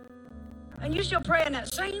 And you still praying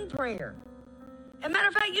that same prayer. As a matter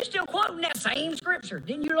of fact, you still quoting that same scripture.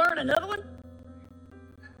 Didn't you learn another one?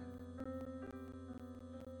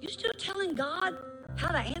 You still telling God how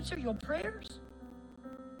to answer your prayers?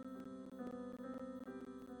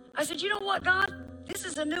 I said, you know what, God? This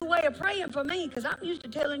is a new way of praying for me because I'm used to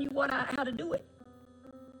telling you how to do it.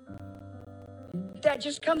 That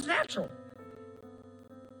just comes natural.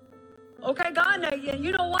 Okay, God, now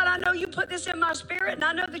you know what? I know you put this in my spirit, and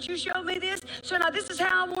I know that you showed me this, so now this is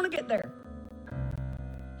how I want to get there.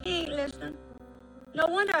 He ain't listening. No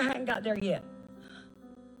wonder I hadn't got there yet.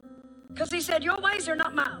 Because he said, your ways are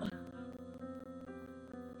not mine.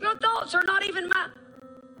 Your thoughts are not even mine.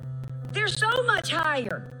 They're so much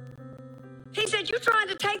higher. He said, you're trying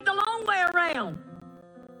to take the long way around.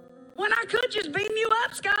 When I could just beam you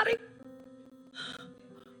up, Scotty.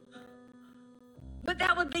 But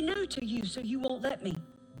that would be new to you, so you won't let me.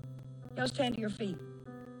 Y'all stand to your feet.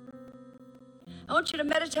 I want you to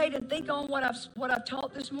meditate and think on what I've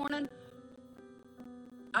taught this morning.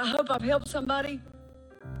 I hope I've helped somebody.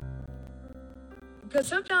 Because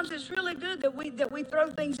sometimes it's really good that we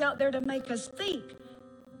throw things out there to make us think.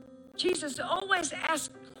 Jesus always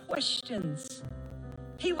asked questions.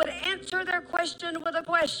 He would answer their question with a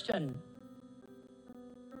question.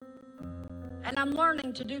 And I'm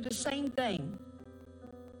learning to do the same thing.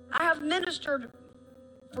 I have ministered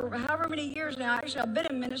for however many years now. Actually, I've been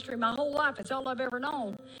in ministry my whole life. It's all I've ever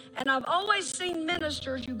known. And I've always seen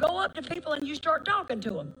ministers, you go up to people and you start talking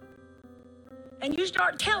to them. And you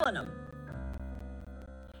start telling them.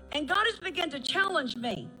 And God has begun to challenge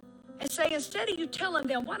me and say, instead of you telling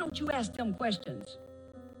them, why don't you ask them questions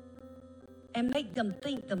and make them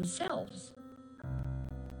think themselves?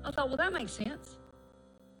 I thought, well, that makes sense.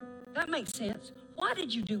 That makes sense. Why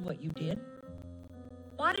did you do what you did?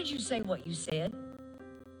 Why did you say what you said?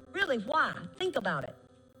 Really, why? Think about it.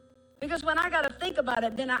 Because when I got to think about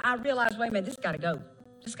it, then I realized, wait a minute, this got to go.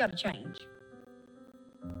 This got to change.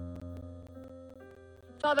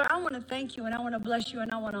 Father, I want to thank you and I want to bless you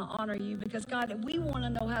and I want to honor you because, God, we want to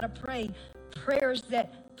know how to pray prayers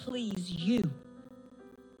that please you.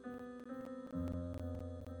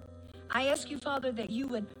 I ask you, Father, that you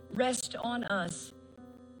would rest on us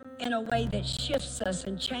in a way that shifts us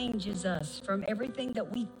and changes us from everything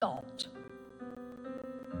that we thought.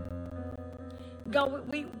 God,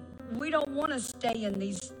 we don't want to stay in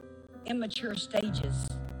these immature stages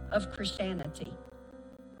of Christianity.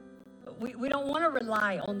 We don't want to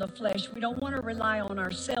rely on the flesh. We don't want to rely on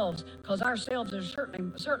ourselves, because ourselves are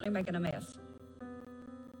certainly making a mess.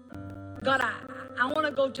 God, I want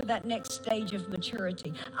to go to that next stage of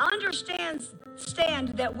maturity. I understand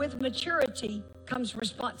that with maturity comes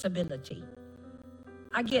responsibility.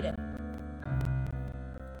 I get it.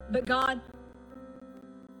 But God,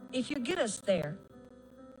 if you get us there,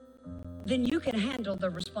 then you can handle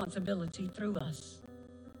the responsibility through us,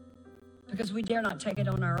 because we dare not take it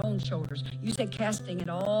on our own shoulders. You said casting it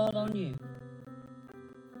all on you.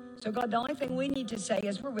 So God, the only thing we need to say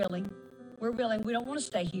is we're willing. We're willing. We don't want to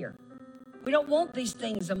stay here. We don't want these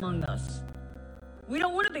things among us. We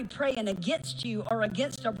don't want to be praying against you or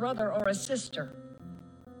against a brother or a sister.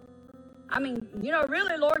 I mean,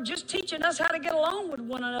 really, Lord, just teaching us how to get along with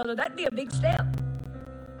one another, that'd be a big step.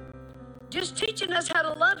 Just teaching us how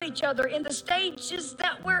to love each other in the stages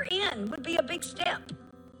that we're in would be a big step.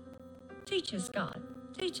 Teach us, God.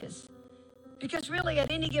 Teach us. Because really, at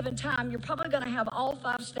any given time, you're probably going to have all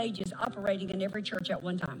 5 stages operating in every church at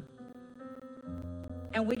one time.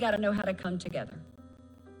 And we got to know how to come together.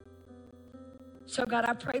 So, God,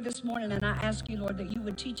 I pray this morning, and I ask you, Lord, that you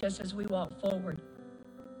would teach us as we walk forward.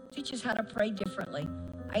 Teach us how to pray differently.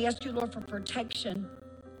 I ask you, Lord, for protection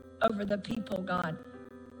over the people, God.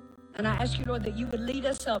 And I ask you, Lord, that you would lead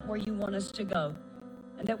us up where you want us to go,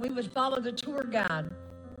 and that we would follow the tour guide,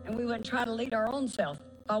 and we wouldn't try to lead our own self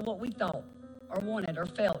by what we thought or wanted or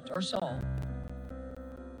felt or saw.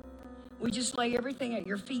 We just lay everything at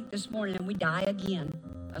your feet this morning, and we die again.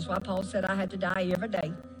 That's why Paul said I had to die every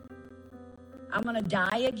day. I'm going to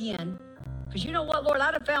die again. Because you know what, Lord,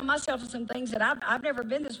 I'd have found myself in some things that I've never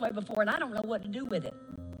been this way before, and I don't know what to do with it.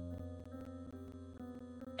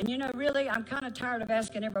 And really, I'm kind of tired of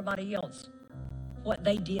asking everybody else what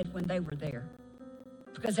they did when they were there,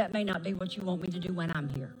 because that may not be what you want me to do when I'm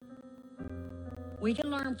here. We can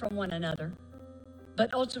learn from one another,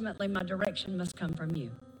 but ultimately my direction must come from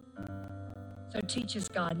you. So teach us,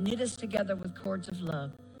 God. Knit us together with cords of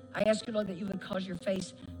love. I ask you, Lord, that you would cause your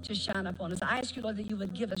face to shine upon us. I ask you, Lord, that you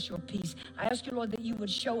would give us your peace. I ask you, Lord, that you would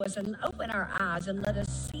show us and open our eyes and let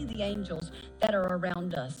us see the angels that are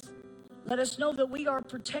around us. Let us know that we are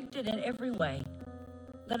protected in every way.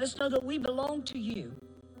 Let us know that we belong to you.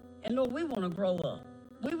 And Lord, we want to grow up.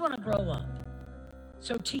 We want to grow up.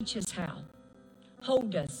 So teach us how.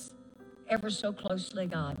 Hold us ever so closely,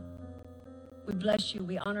 God. We bless you.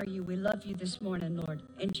 We honor you. We love you this morning, Lord.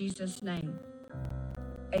 In Jesus' name,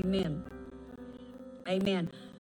 amen. Amen.